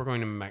 I think we're going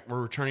to we're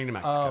returning to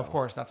Mexico. Oh, of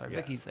course, that's right. Yes.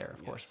 Vicky's there.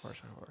 Of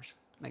course.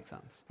 Makes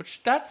sense.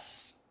 Which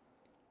that's,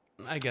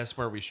 I guess,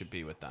 where we should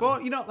be with them.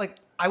 Well, like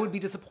I would be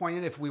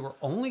disappointed if we were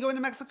only going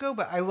to Mexico,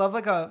 but I love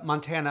like a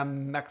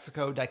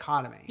Montana-Mexico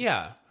dichotomy.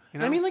 Yeah. You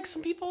know? I mean, like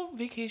some people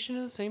vacation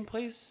in the same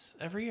place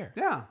every year.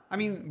 Yeah. I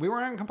mean, we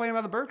weren't complaining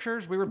about the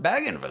Berkshires. We were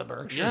begging for the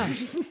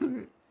Berkshires. Yeah.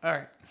 All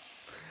right.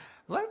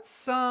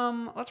 Let's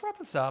wrap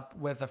this up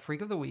with a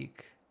Freak of the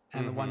Week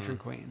and the One True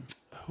Queen.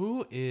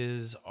 Who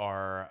is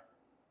our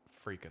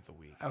Freak of the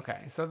Week?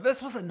 Okay, so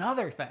this was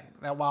another thing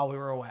that while we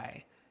were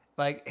away,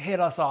 like hit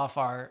us off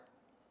our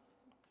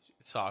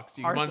socks.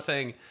 You want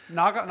saying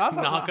knock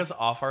us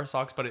off our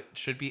socks, but it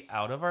should be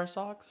out of our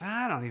socks?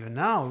 I don't even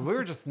know. We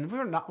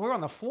were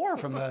on the floor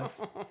from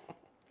this.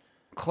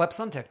 Clips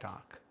on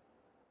TikTok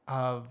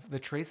of the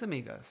Tres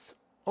Amigas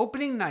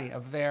opening night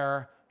of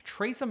their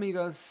Tres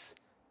Amigas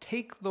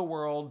Take the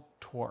World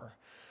tour.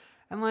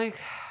 And like,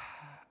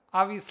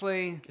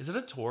 obviously... Is it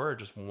a tour or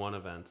just one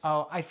event?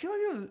 Oh, I feel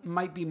like it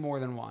might be more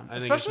than one. I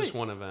think it's just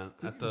one event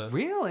at the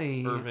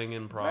Irving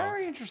Improv.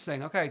 Very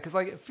interesting. Okay, because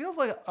like it feels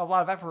like a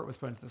lot of effort was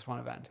put into this one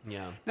event.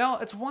 Yeah. Now,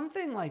 it's one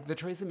thing like the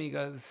Tres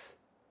Amigas,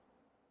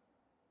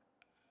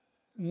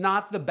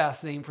 not the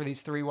best name for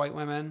these three white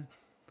women.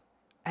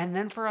 And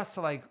then for us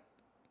to like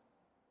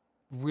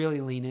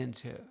really lean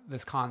into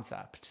this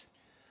concept.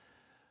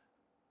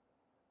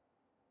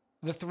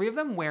 The three of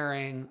them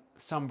wearing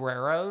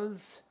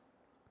sombreros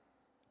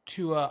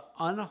to a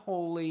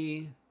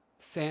unholy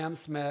Sam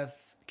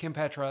Smith, Kim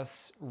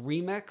Petras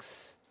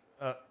remix,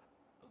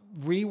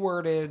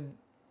 reworded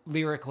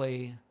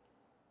lyrically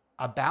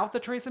about the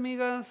Tres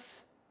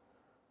Amigas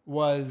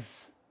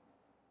was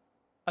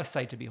a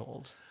sight to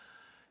behold.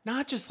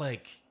 Not just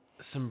like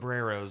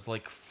sombreros,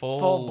 like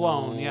full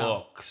blown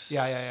looks.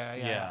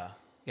 Yeah.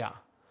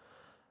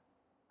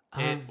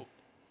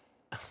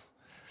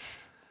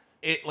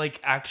 It like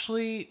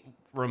actually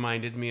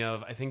reminded me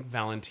of, I think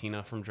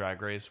Valentina from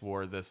Drag Race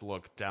wore this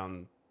look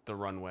down the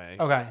runway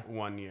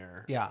one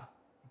year. Yeah.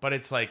 But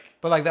it's like...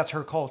 But like that's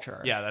her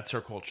culture. Yeah, that's her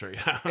culture,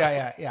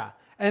 yeah. Yeah.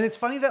 And it's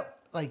funny that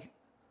like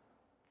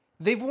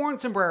they've worn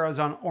sombreros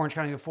on Orange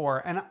County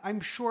before, and I'm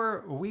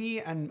sure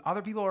we and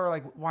other people are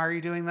like, why are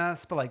you doing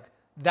this? But like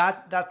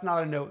that's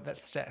not a note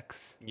that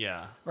sticks.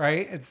 Yeah.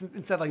 Right? It's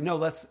instead like, no,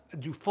 let's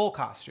do full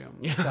costume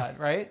instead,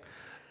 right?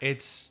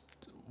 It's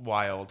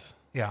wild.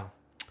 Yeah.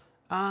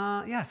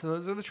 So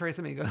those are the Tres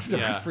Amigos.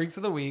 Freaks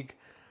of the Week.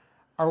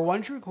 Our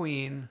one true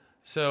queen.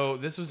 So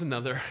this was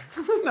another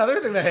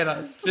thing that hit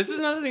us. This is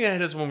another thing that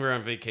hit us when we were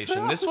on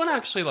vacation. This one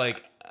actually,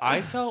 like,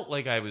 I felt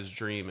like I was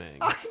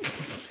dreaming.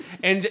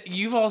 And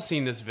you've all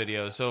seen this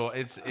video, so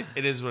it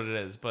is what it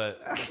is. But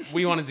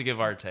we wanted to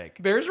give our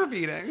take. Bears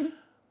repeating.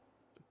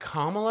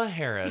 Kamala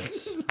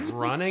Harris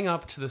running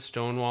up to the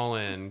Stonewall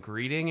Inn,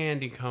 greeting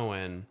Andy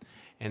Cohen,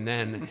 and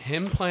then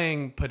him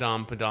playing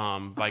Padam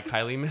Padam by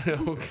Kylie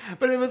Minogue.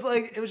 But it was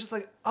just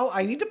like, oh,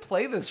 I need to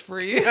play this for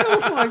you.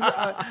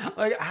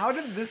 like, how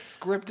did this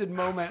scripted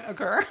moment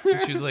occur?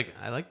 She was like,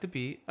 I like the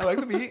beat. I like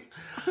the beat.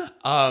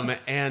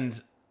 And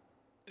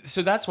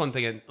so that's one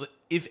thing.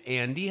 If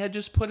Andy had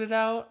just put it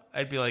out,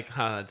 I'd be like,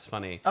 huh, that's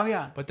funny. Oh,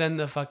 yeah. But then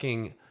the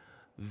fucking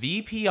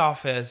VP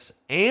office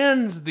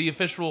and the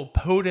official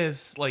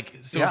POTUS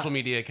social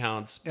media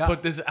accounts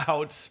put this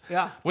out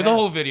with a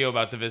whole video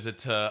about the visit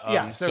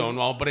to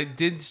Stonewall. But it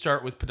did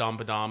start with Padam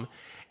Padam.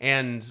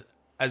 And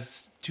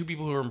as two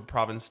people who were in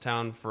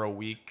Provincetown for a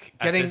week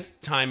at this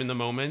time in the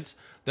moment,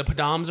 the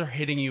Padams are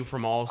hitting you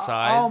from all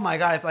sides. Oh my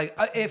God. It's like,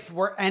 if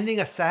we're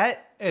ending a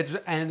set, it's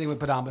ending with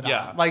Padam Padam.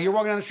 Yeah. Like, you're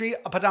walking down the street,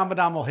 a Padam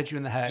Padam will hit you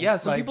in the head. Yeah,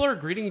 some people are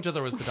greeting each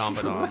other with Padam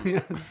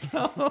Padam.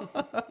 So,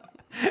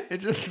 it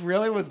just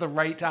really was the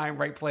right time,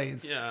 right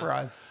place for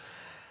us.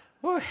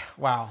 Whew.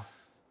 Wow.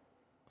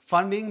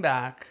 Fun being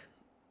back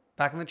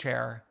in the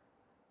chair.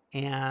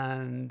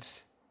 And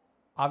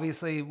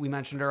obviously, we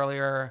mentioned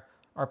earlier,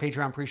 our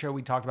Patreon pre-show,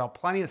 we talked about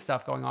plenty of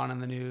stuff going on in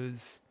the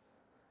news.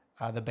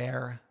 The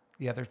Bear,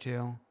 the other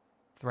two,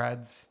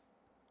 Threads,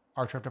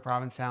 our trip to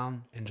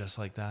Provincetown. And just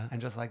like that.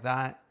 And just like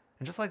that,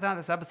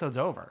 this episode's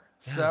over.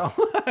 Yeah. So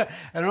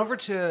head over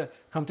to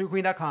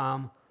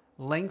comethroughqueen.com,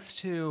 links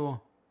to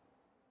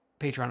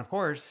Patreon, of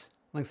course,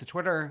 links to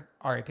Twitter,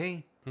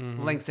 RIP,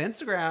 links to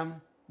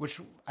Instagram, which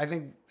I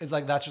think is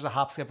like, that's just a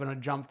hop, skip, and a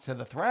jump to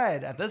the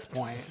thread at this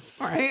point,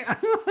 right?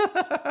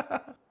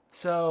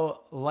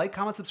 So like,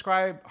 comment,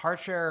 subscribe, heart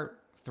share,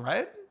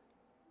 thread.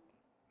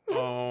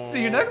 Oh,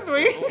 see you next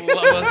week.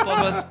 Love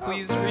us,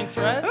 please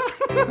rethread.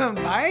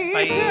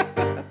 Bye.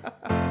 Bye.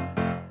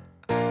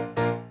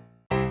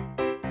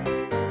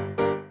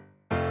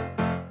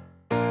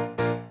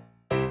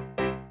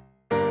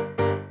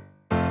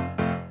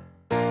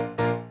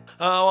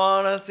 I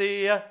wanna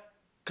see ya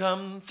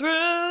come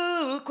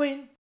through,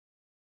 Queen.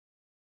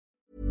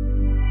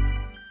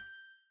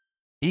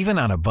 Even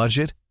on a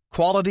budget,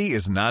 quality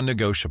is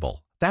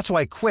non-negotiable. That's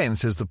why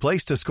Quince is the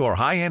place to score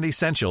high-end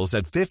essentials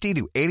at 50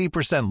 to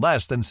 80%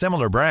 less than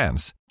similar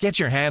brands. Get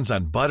your hands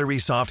on buttery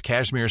soft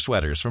cashmere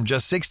sweaters from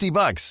just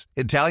 $60,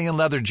 Italian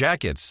leather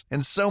jackets,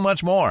 and so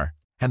much more.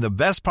 And the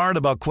best part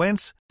about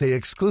Quince, they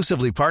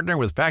exclusively partner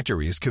with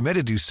factories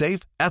committed to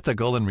safe,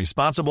 ethical, and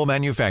responsible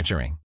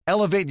manufacturing.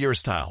 Elevate your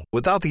style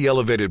without the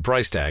elevated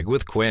price tag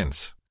with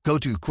Quince. Go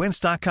to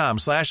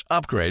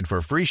quince.com/upgrade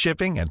for free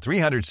shipping and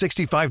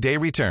 365-day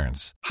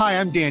returns. Hi,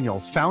 I'm Daniel,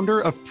 founder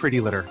of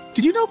Pretty Litter.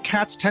 Did you know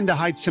cats tend to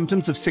hide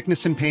symptoms of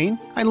sickness and pain?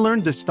 I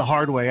learned this the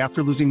hard way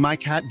after losing my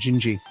cat,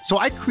 Gingy. So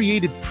I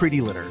created Pretty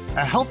Litter,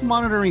 a health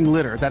monitoring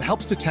litter that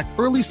helps detect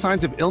early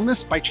signs of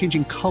illness by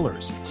changing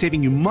colors,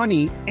 saving you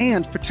money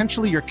and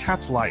potentially your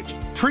cat's life.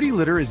 Pretty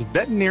Litter is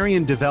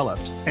veterinarian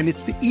developed, and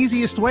it's the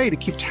easiest way to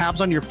keep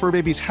tabs on your fur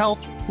baby's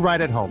health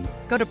right at home.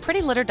 Go to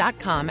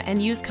prettylitter.com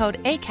and use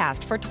code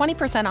ACAST for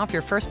 20% off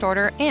your first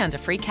order and a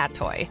free cat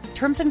toy.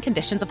 Terms and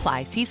conditions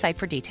apply. See site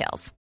for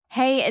details.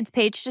 Hey, it's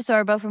Paige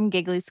DeSorbo from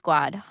Giggly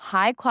Squad.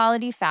 High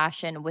quality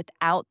fashion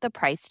without the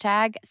price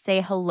tag.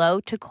 Say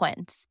hello to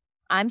Quince.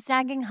 I'm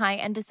snagging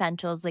high-end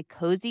essentials like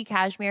cozy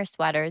cashmere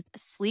sweaters,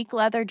 sleek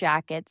leather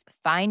jackets,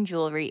 fine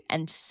jewelry,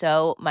 and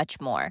so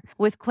much more.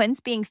 With Quince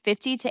being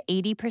 50 to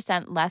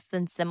 80% less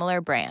than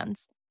similar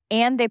brands.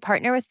 And they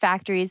partner with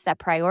factories that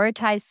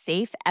prioritize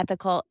safe,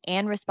 ethical,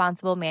 and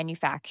responsible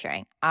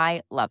manufacturing.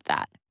 I love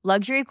that.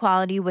 Luxury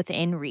quality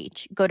within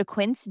reach. Go to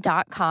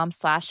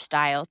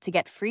quince.com/style to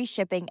get free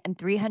shipping and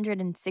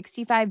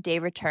 365-day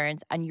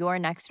returns on your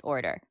next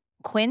order.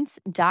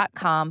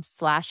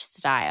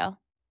 Quince.com/style.